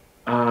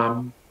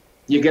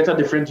 You get a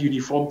different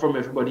uniform from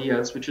everybody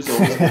else, which is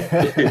always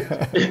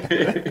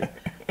good.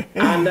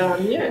 And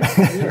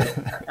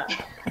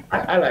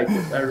I like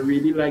it.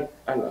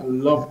 I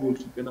love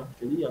goalkeeping,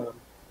 actually.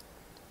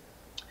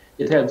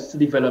 It helps to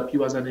develop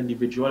you as an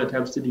individual. It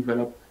helps to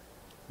develop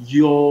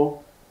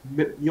your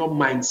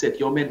mindset,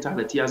 your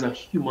mentality as a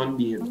human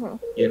being.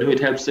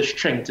 It helps to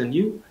strengthen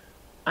you.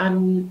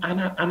 And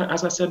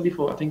as I said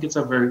before, I think it's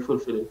a very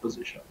fulfilling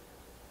position.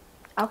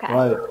 Okay.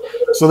 Right.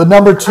 So the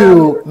number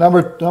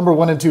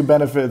 1 and 2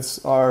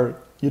 benefits are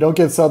you don't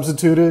get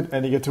substituted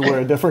and you get to wear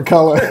a different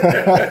color.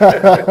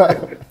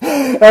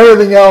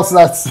 Everything else,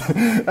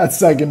 that's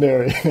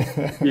secondary.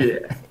 Yeah.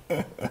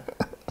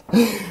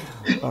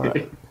 All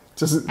right.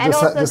 Just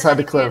had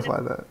to clarify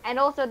that. And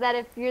also that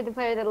if you're the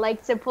player that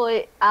likes to pull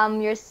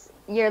your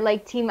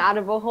team out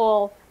of a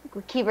hole,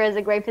 keeper is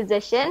a great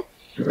position.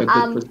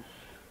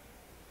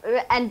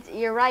 And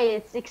you're right,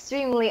 it's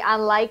extremely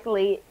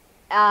unlikely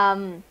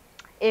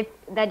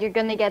that you're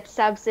going to get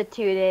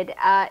substituted.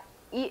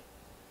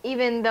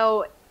 Even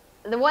though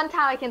the one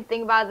time I can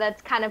think about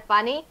that's kind of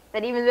funny,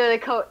 that even though the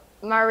coach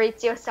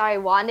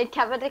Maurizio wanted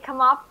Kevin to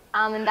come up,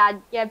 and that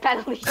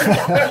penalty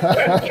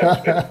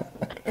shootout.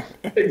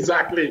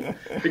 Exactly.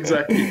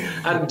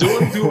 And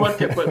don't do what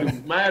Kepa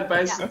do. My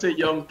advice to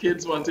young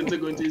kids wanting to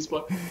go into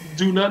sport,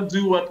 do not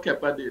do what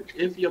Kepa did.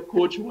 If your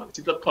coach wants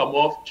you to come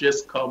off,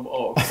 just come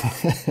off.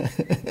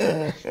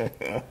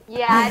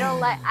 Yeah,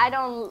 I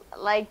don't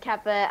like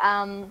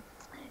Kepa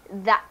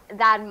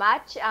that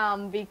much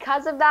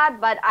because of that,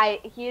 but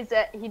he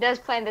does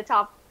play in the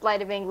top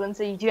flight of England,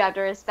 so you do have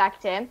to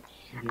respect him.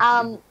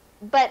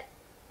 But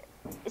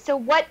so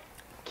what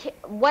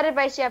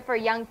advice do you have for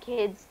young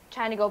kids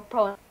trying to go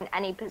pro in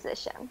any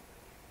position?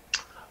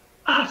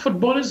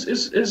 Football is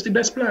the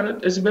best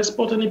planet. It's the best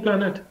sport on the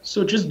planet.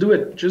 So just do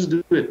it.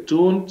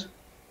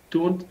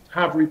 Don't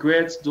have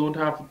regrets. Don't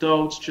have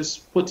doubts.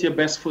 Just put your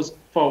best foot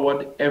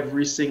forward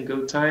every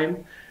single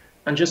time,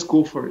 and just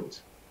go for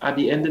it. At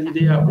the end of the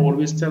day, I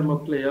always tell my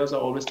players, I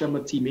always tell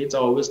my teammates,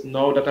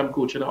 now that I'm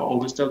coaching, I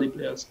always tell the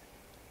players,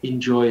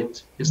 enjoy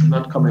it. It's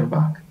not coming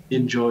back.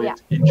 Enjoy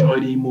it. Enjoy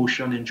the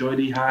emotion. Enjoy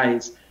the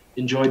highs.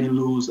 Enjoy the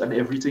lows and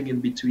everything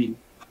in between.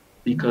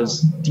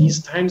 Because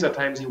these times are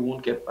times you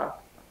won't get back.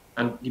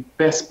 And the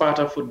best part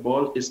of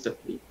football is to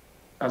play.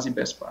 That's the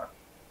best part.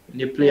 When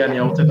you play and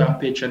you're out of that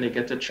pitch and you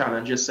get to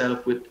challenge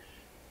yourself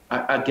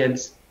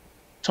against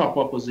top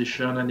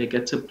opposition, and you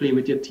get to play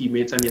with your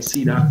teammates, and you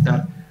see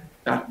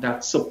that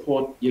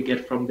support you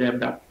get from them,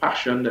 that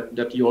passion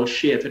that you all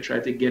share to try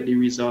to get the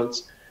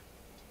results.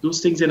 Those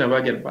things you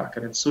never get back,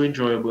 and it's so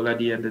enjoyable at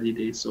the end of the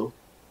day. So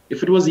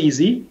if it was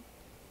easy,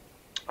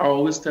 I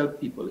always tell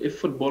people, if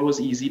football was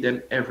easy,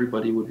 then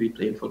everybody would be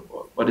playing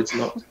football, but it's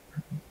not.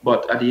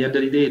 But at the end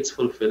of the day, it's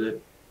fulfilling.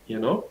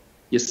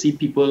 You see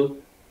people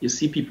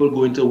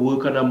going to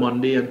work on a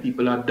Monday, and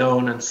people are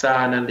down and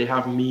sad, and they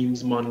have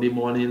memes. Monday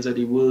mornings are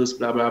the worst,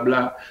 blah blah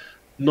blah.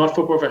 Not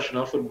for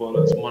professional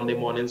footballers. Monday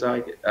mornings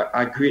are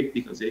great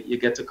because you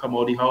get to come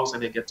out of the house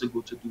and you get to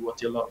go to do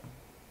what you love.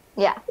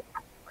 Yeah,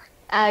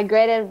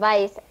 great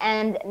advice.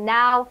 And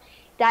now,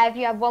 Dave,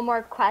 you have one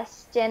more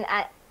question.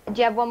 Do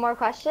you have one more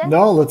question?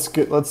 No, let's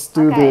do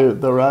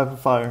the rapid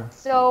fire.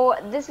 So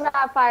this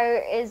rapid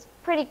fire is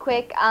pretty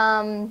quick.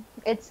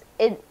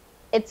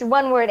 It's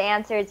one-word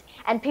answers,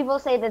 and people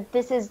say that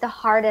this is the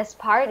hardest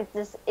part.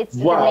 It's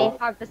the main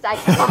part of the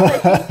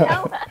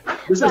psychology.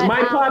 This is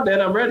my part.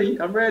 Then I'm ready.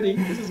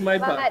 This is my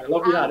part. I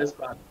love the hardest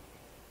part.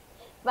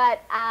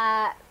 But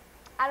I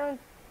don't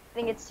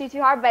think it's too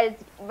hard.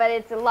 But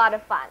it's a lot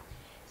of fun.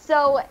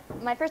 So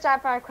my first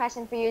rapid fire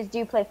question for you is: do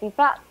you play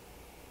FIFA?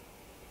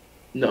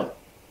 No.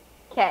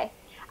 Okay.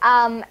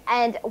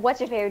 And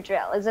what's your favorite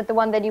drill? Is it the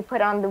one that you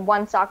put on the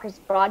One Soccer's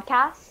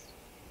broadcast?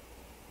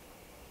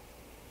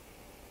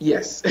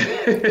 Yes.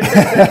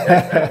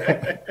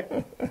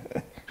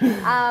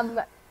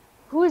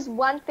 Who's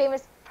one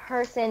famous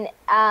person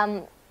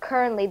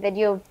currently that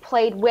you've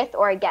played with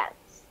or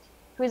against?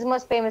 Who's the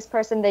most famous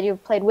person that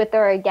you've played with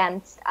or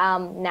against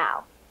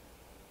now?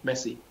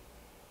 Messi.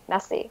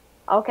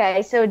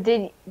 Okay, so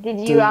did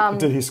you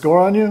did he score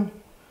on you?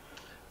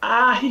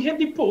 He hit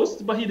the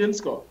post, but he didn't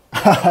score.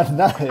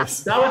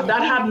 Nice.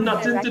 That had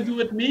nothing to do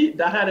with me.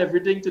 That had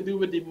everything to do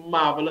with the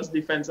marvelous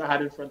defense I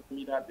had in front of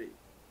me that day.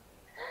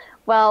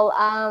 Well,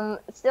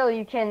 still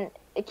you can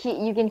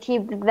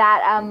keep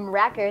that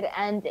record.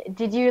 And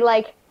did you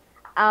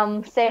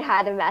say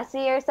hi to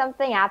Messi or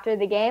something after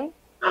the game?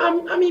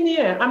 I mean,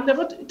 yeah. I'm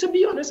never. To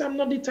be honest, I'm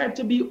not the type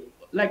to be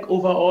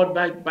overawed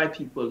by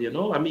people.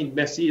 I mean,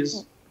 Messi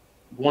is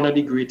one of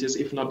the greatest,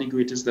 if not the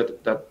greatest,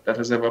 that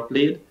has ever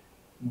played.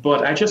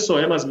 But I just saw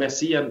him as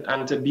Messi,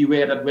 and to be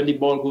aware that when the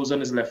ball goes on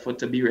his left foot,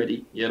 to be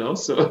ready.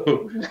 So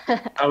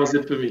that was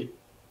it for me.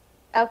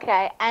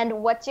 Okay.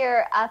 And what's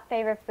your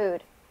favorite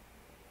food?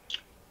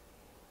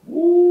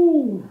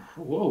 Ooh,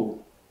 whoa.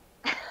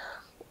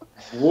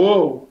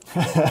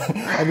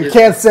 And you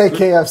can't say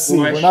KFC.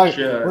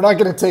 We're not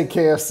going to take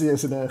KFC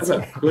as an answer.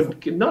 That's a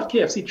good, not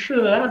KFC,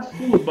 Trinidad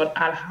food, but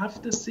I'll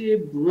have to say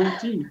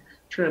roti.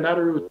 Trinidad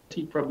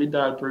roti, probably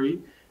dal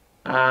puri.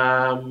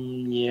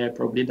 Yeah,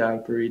 probably dal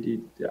puri.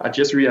 I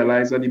just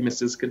realized that the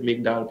missus could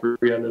make dal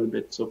puri a little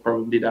bit, so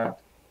probably that.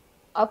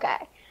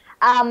 Okay.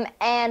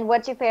 And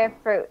what's your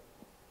favorite fruit?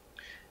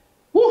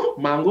 Woo,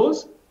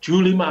 mangoes.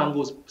 Julie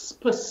mangoes,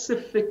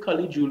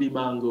 specifically Julie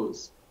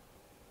mangoes.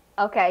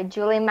 Okay,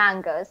 Julie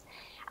mangoes.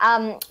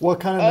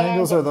 What kind of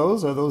mangoes are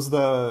those? Are those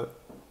the?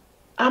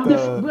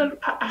 Well,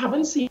 I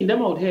haven't seen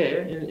them out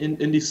here in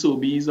the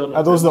Sobeys.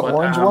 Are those the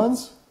orange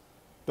ones?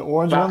 The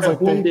orange ones,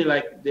 back at home,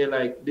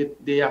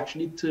 they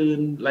actually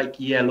turn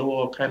yellow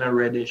or kind of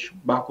reddish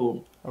back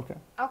home. Okay.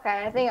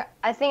 Okay,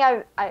 I think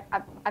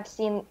I've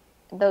seen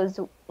those,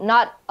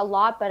 not a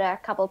lot, but a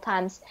couple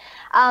times.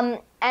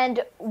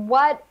 And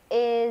what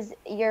is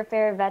your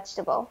favorite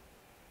vegetable?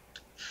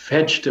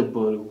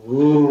 Vegetable,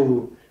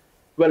 whoa.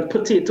 Well,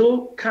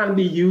 potato can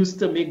be used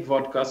to make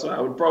vodka, so I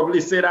would probably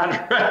say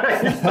that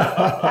right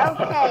now.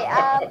 Okay,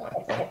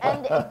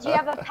 and do you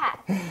have a pet?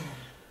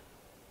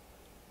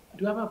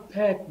 Do I have a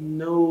pet?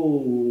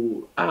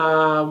 No.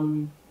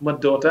 My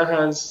daughter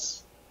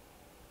has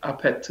a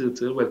pet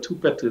turtle. Well, two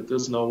pet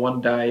turtles now.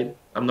 One died.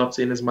 I'm not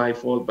saying it's my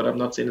fault, but I'm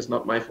not saying it's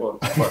not my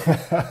fault.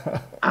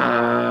 But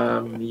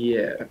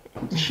yeah,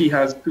 she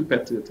has two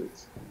pet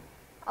turtles.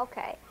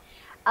 Okay.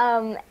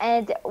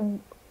 And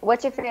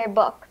what's your favorite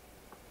book?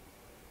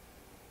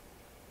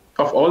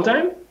 Of all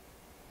time?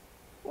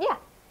 Yeah.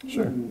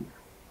 Sure.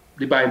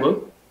 The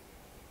Bible.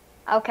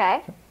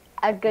 Okay.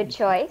 A good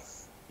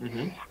choice.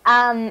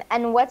 Mm-hmm.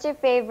 And what's your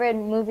favorite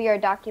movie or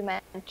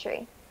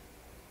documentary?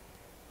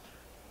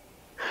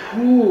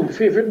 Ooh,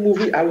 favorite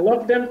movie. I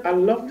love them. I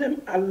love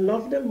them. I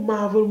love them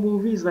Marvel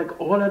movies.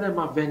 Like all of them,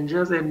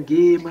 Avengers,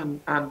 Endgame,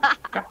 and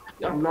I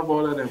love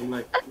all of them.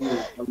 Like,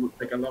 ooh,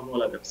 I love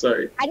all of them.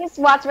 Sorry. I just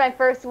watched my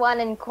first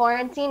one in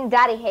quarantine.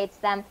 Daddy hates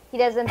them. He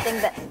doesn't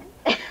think that.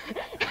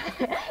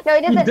 No,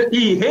 he doesn't.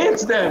 He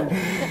hates them.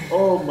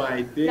 Oh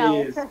my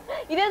No, days.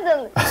 he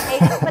doesn't hate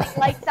them, but he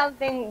likes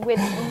something with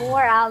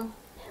more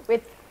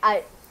with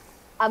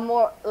a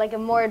more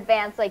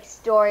advanced like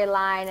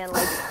storyline and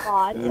like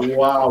plot.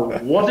 Wow.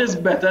 What is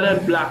better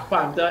than Black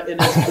Panther in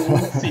his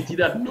own city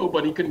that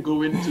nobody can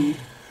go into,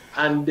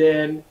 and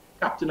then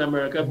Captain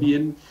America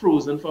being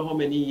frozen for how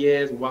many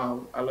years?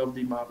 Wow. I love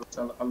the Marvels.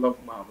 I love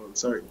Marvel.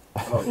 Sorry.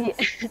 I love it.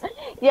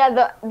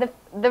 Yeah,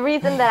 the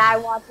reason that I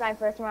watched my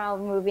first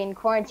Marvel movie in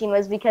quarantine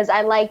was because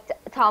I liked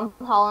Tom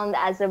Holland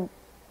as a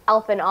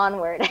elf and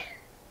onward.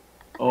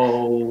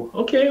 Oh,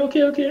 okay.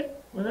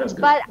 Well, that's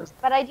good.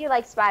 But I do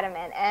like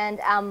Spider-Man and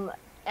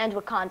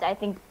Wakanda. I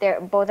think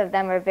both of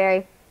them are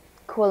very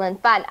cool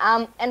and fun.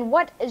 And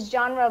what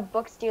genre of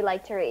books do you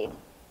like to read?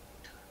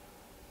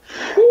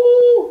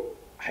 Ooh,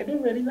 I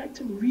don't really like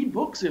to read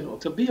books,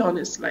 to be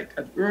honest. Like,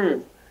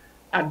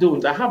 I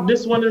don't. I have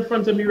this one in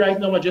front of me right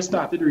now. I just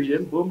started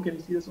reading. Boom, can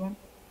you see this one?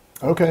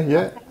 Okay,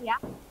 yeah. Yeah.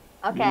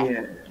 Okay.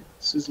 Yeah,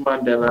 this is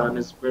Mandela, and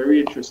it's very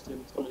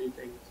interesting. So many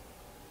things.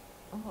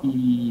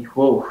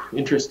 Whoa,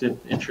 interesting.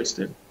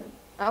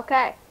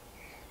 Okay.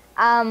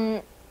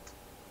 And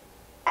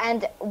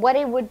what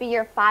would be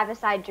your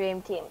five-a-side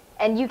dream team?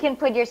 And you can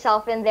put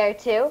yourself in there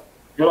too.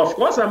 Well, of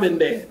course I'm in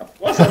there.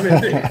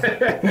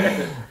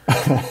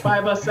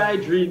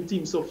 Five-a-side dream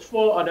team. So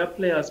 4 other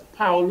players.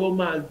 Paolo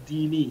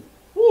Maldini.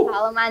 Woo.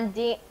 Paolo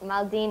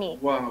Maldini.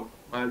 Wow,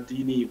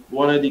 Maldini,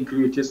 one of the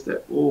greatest.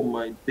 Oh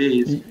my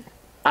days.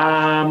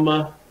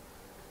 Ronaldinho.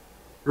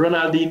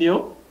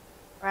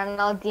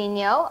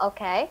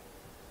 Okay.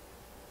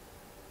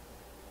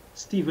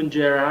 Steven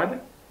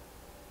Gerrard.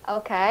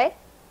 Okay.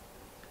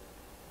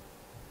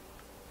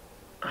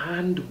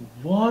 And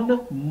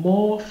one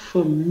more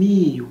for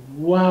me.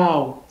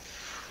 Wow.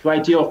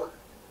 Dwight York.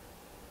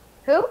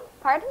 Who?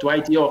 Pardon?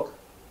 Dwight York.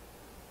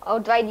 Oh,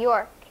 Dwight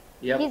York.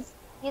 Yep. He's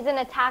an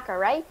attacker,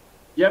 right?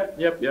 Yep.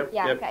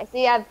 Yeah. Okay. So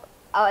you have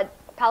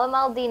Paolo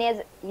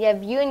Maldini. You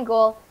have you in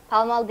goal.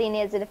 Paolo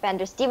Maldini as a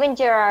defender. Steven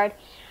Gerrard,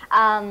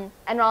 and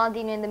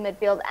Ronaldinho in the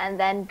midfield, and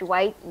then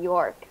Dwight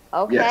York.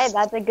 Okay, yes.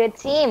 That's a good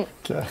team.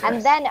 Okay.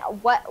 And then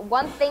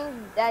one thing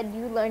that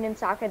you learned in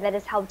soccer that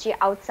has helped you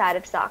outside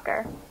of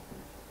soccer?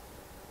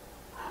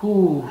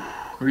 Ooh,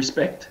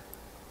 respect.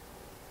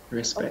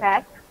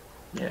 Okay.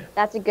 Yeah.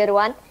 That's a good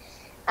one.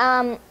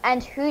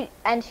 And who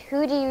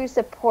do you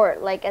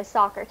support, like a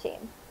soccer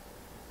team?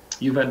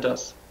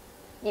 Juventus.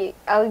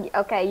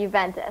 Okay,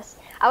 Juventus.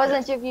 I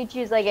wasn't sure if you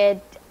choose like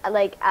a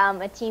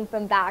team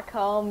from back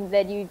home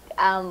that you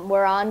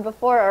were on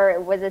before, or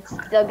was it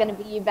still going to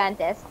be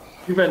Juventus?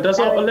 Juventus,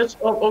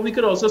 or we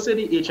could also say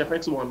the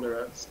HFX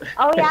Wanderers.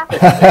 Oh yeah,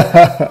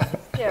 that's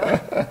true.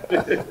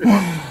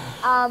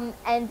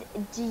 And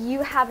do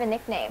you have a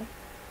nickname?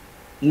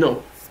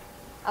 No.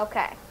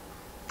 Okay.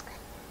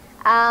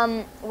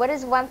 What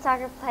is one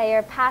soccer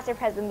player, past or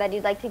present, that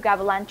you'd like to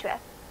grab a lunch with?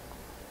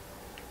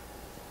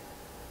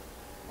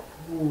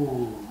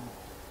 Ooh,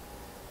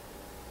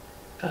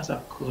 that's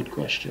a good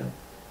question.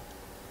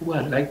 Who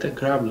I'd like to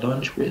grab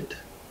lunch with?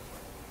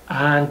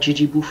 And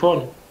Gigi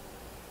Buffon.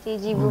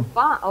 Gigi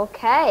Buffon,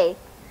 okay.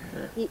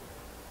 Yeah.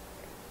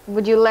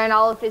 Would you learn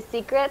all of his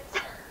secrets?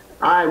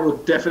 I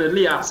would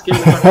definitely ask him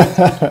if I can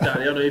speak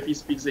Italian or if he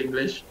speaks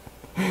English.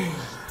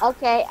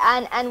 Okay,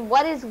 and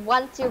what is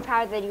one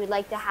superpower that you would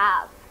like to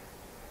have?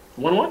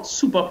 What?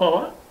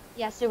 Superpower?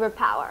 Yeah,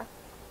 superpower.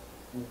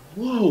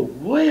 Whoa,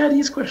 where are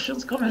these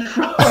questions coming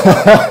from?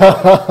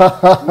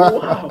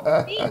 Wow.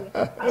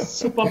 A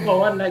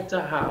superpower I'd like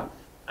to have.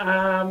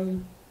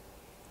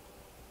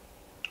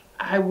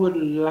 I would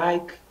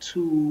like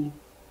to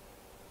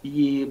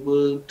be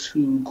able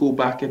to go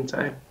back in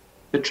time.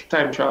 The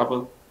time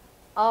travel.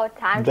 Oh,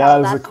 time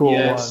travel. That is a cool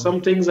one. Some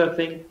things I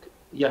think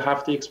you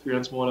have to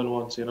experience more than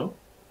once,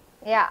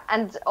 Yeah,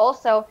 and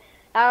also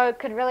that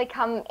could really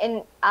come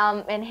in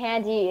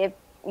handy if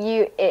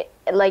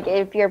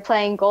you're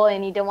playing goal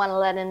and you don't want to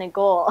let in a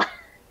goal.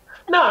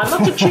 No,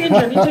 not to change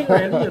anything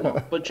really,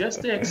 but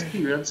just to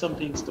experience some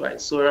things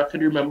twice. So I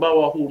can remember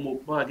our home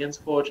opener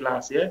against Forge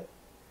last year.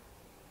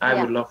 I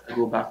would love to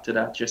go back to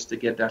that just to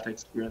get that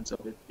experience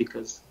of it,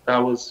 because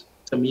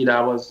to me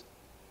that was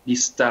the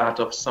start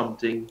of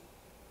something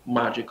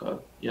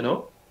magical,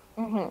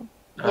 Mm-hmm.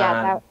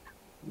 Yeah.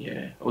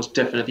 Yeah, I was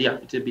definitely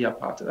happy to be a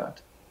part of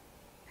that.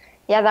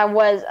 Yeah, that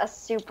was a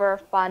super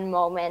fun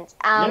moment.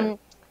 Yeah.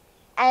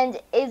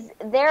 And is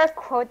there a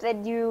quote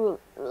that you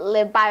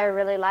live by or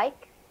really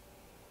like?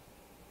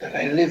 That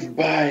I live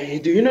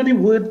by. Do you know the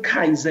word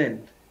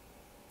Kaizen?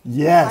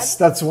 Yes, What?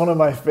 that's one of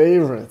my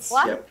favorites.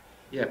 What?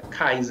 Yep,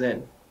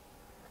 Kaizen.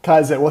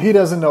 Kaizen. Well, he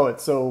doesn't know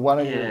it, so why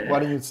don't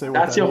Yeah. you say what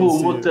That's that your means to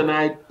homework you?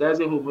 tonight. That's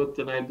your homework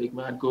tonight, big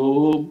man. Go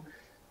home,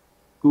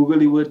 Google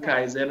the word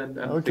Kaizen and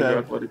figure Okay.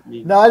 out what it No,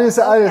 means. I just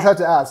Okay. have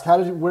to ask. How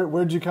did you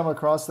where did you come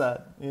across that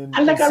And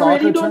in like I really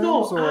soccer don't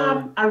terms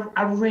know. or?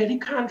 I really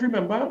can't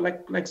remember.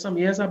 Like some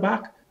years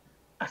back,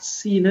 I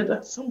seen it.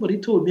 Somebody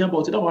told me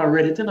about it, or I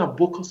read it in a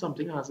book or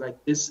something. I was like,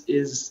 this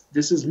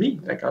is me.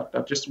 Like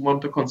I just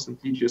want to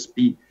constantly just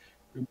be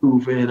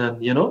improving, and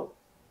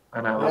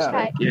and I was Yeah, Okay.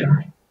 like, yeah,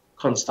 I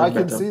constant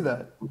can better. see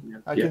that.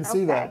 I Yeah, can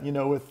see Okay. that.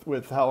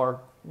 With how our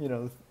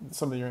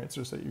some of your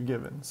answers that you've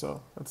given. So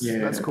that's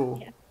yeah, cool.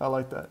 Yeah. I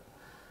like that.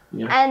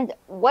 yeah. And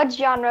what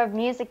genre of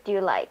music do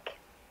you like?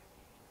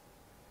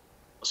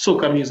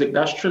 Soca music.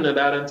 That's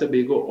Trinidad and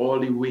Tobago all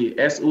the way.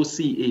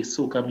 SOCA,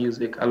 soca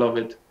music. I love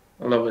it.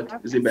 I love it.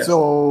 It's the Okay. best.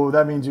 So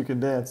that means you can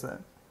dance then.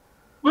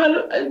 Well,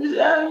 a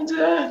little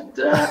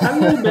bit, a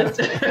little bit,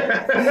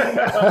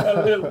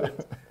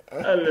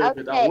 a little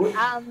bit. I Okay. would.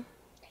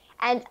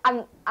 And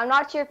I'm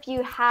not sure if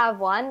you have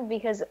one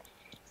because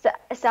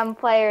some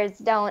players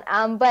don't.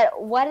 But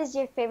what is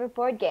your favorite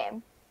board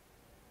game?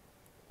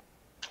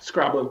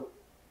 Scrabble.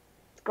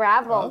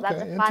 Scrabble.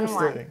 That's a Okay, fun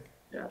one. interesting.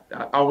 Yeah,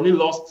 I only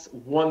lost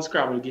one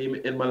Scrabble game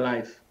in my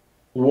life.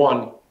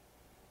 One,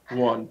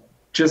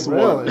 just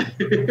one, Really?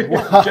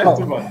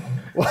 just Wow. one,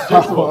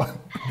 just one. Wow.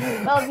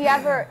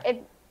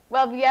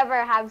 Well, if you ever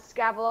have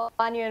Scrabble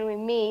on you and we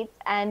meet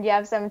and you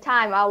have some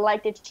time, I'd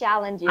like to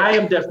challenge you. I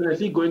am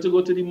definitely going to go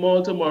to the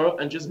mall tomorrow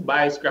and just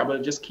buy Scrabble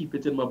and just keep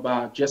it in my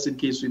bag just in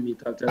case we meet.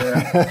 I'll tell you.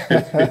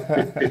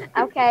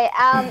 Okay.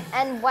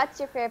 And what's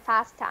your favorite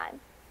pastime?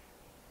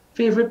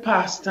 Favorite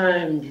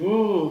pastime?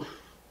 Oh,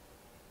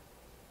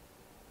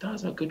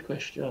 that's a good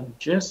question.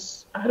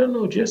 I don't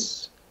know,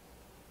 just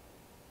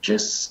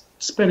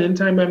spending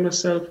time by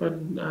myself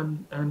and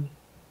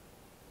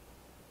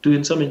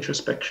doing some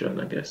introspection,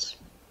 I guess.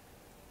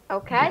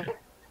 Okay. Yeah.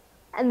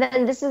 And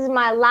then this is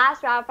my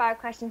last rapid fire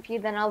question for you.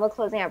 Then I'll have a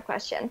closing up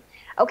question.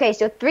 Okay.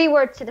 So 3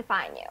 words to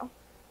define you.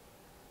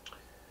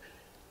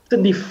 To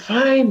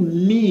define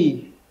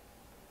me,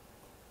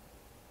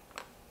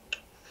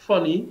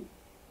 funny,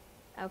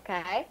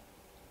 Okay.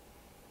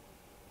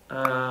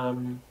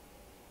 um,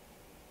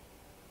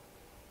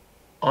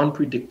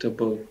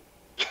 unpredictable,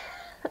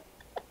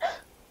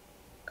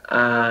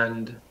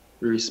 and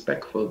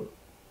respectful.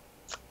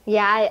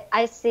 Yeah,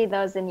 I see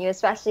those in you,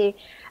 especially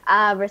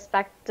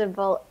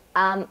respectable.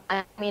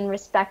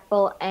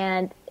 Respectful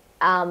and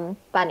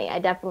funny. I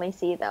definitely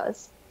see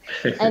those.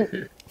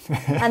 And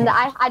and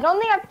I don't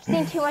think I've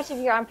seen too much of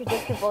your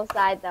unpredictable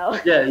side though.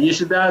 Yeah, you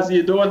should ask.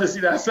 You don't want to see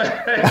that side.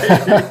 Okay.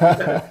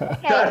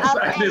 That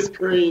side is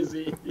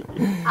crazy.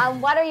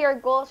 What are your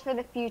goals for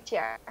the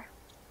future?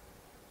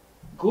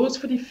 Goals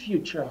for the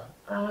future.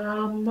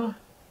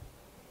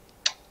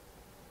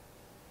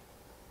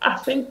 I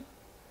think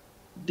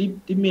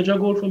the major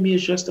goal for me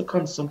is just to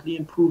constantly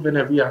improve in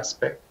every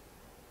aspect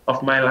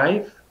of my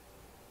life.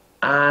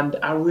 And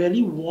I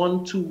really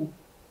want to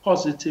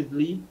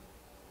positively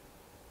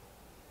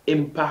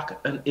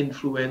impact and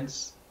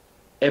influence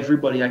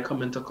everybody I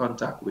come into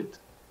contact with.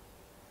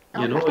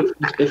 Okay.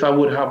 If I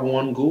would have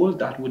one goal,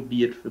 that would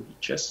be it for me,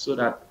 just so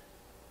that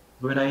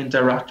when I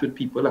interact with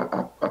people,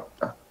 I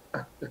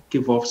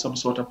give off some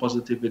sort of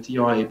positivity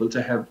or able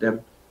to help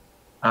them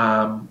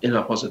in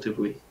a positive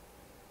way.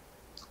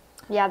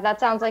 Yeah, that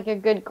sounds like a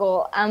good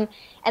goal. And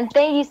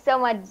thank you so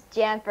much,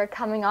 Jan, for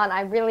coming on.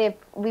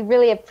 We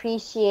really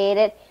appreciate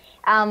it.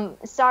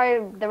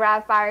 Sorry, the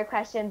rapid fire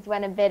questions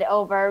went a bit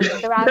over.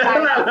 The rapid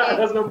fire.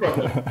 That's no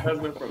problem. That's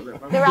no problem.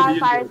 The rapid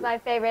fire is my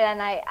favorite,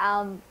 and I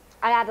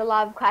had a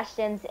lot of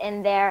questions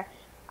in there.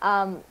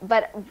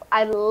 But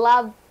I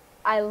love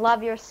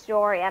your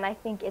story, and I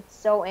think it's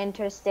so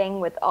interesting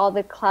with all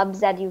the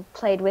clubs that you've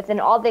played with and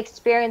all the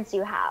experience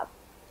you have.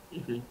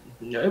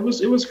 Yeah, it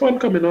was fun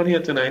coming on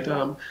here tonight.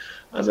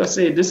 As I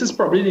say, this is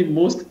probably the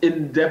most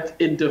in-depth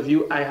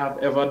interview I have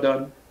ever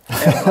done.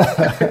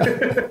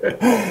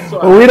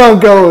 Well, we don't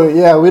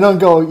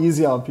go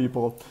easy on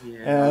people.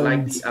 Yeah,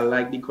 I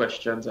like the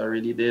questions. I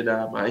really did.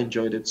 I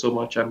enjoyed it so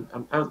much, and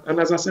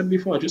as I said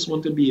before, I just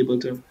want to be able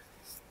to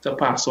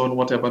pass on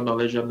whatever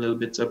knowledge and little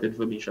bits of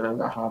information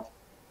that I have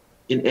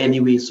in any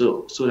way,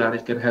 so that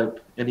it can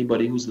help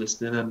anybody who's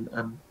listening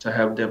and to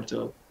help them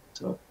to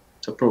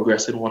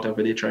progress in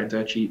whatever they're trying to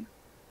achieve.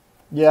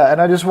 Yeah,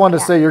 and I just wanted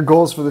to say your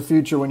goals for the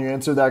future when you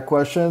answered that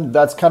question.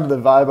 That's kind of the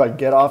vibe I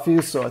get off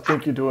you. So I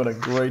think you're doing a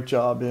great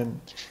job in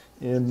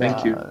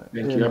Thank you.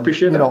 I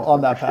appreciate that.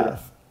 on that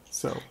path.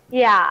 So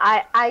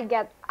yeah, I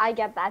get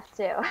that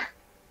too.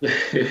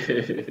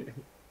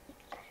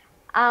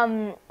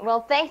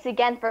 Well, thanks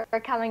again for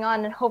coming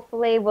on, and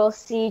hopefully we'll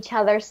see each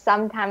other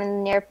sometime in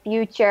the near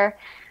future.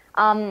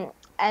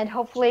 And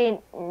hopefully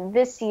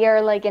this year,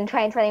 like in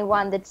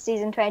 2021, the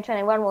season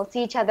 2021, we'll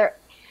see each other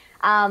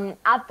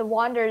at the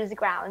Wanderers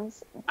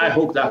grounds. I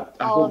hope that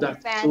all of the so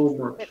fans,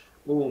 much.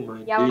 Oh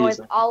my yeah, days.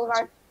 with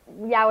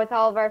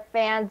all of our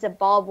fans, the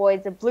ball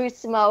boys, the blue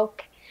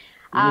smoke,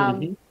 yeah,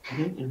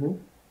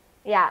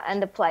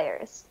 and the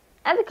players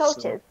and the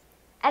coaches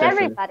and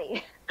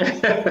definitely.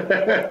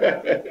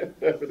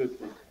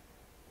 everybody.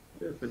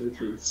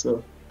 Definitely.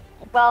 So,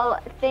 Well,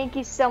 thank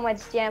you so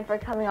much, Jan, for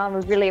coming on.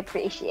 We really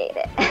appreciate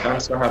it.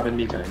 thanks for having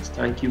me, guys.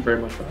 Thank you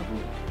very much for having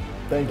me.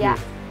 Thank you. Yeah.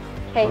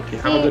 Okay,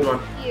 have a good one.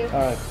 See you. All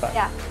right, bye.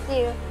 Yeah,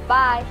 see you.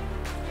 Bye.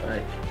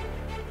 Bye.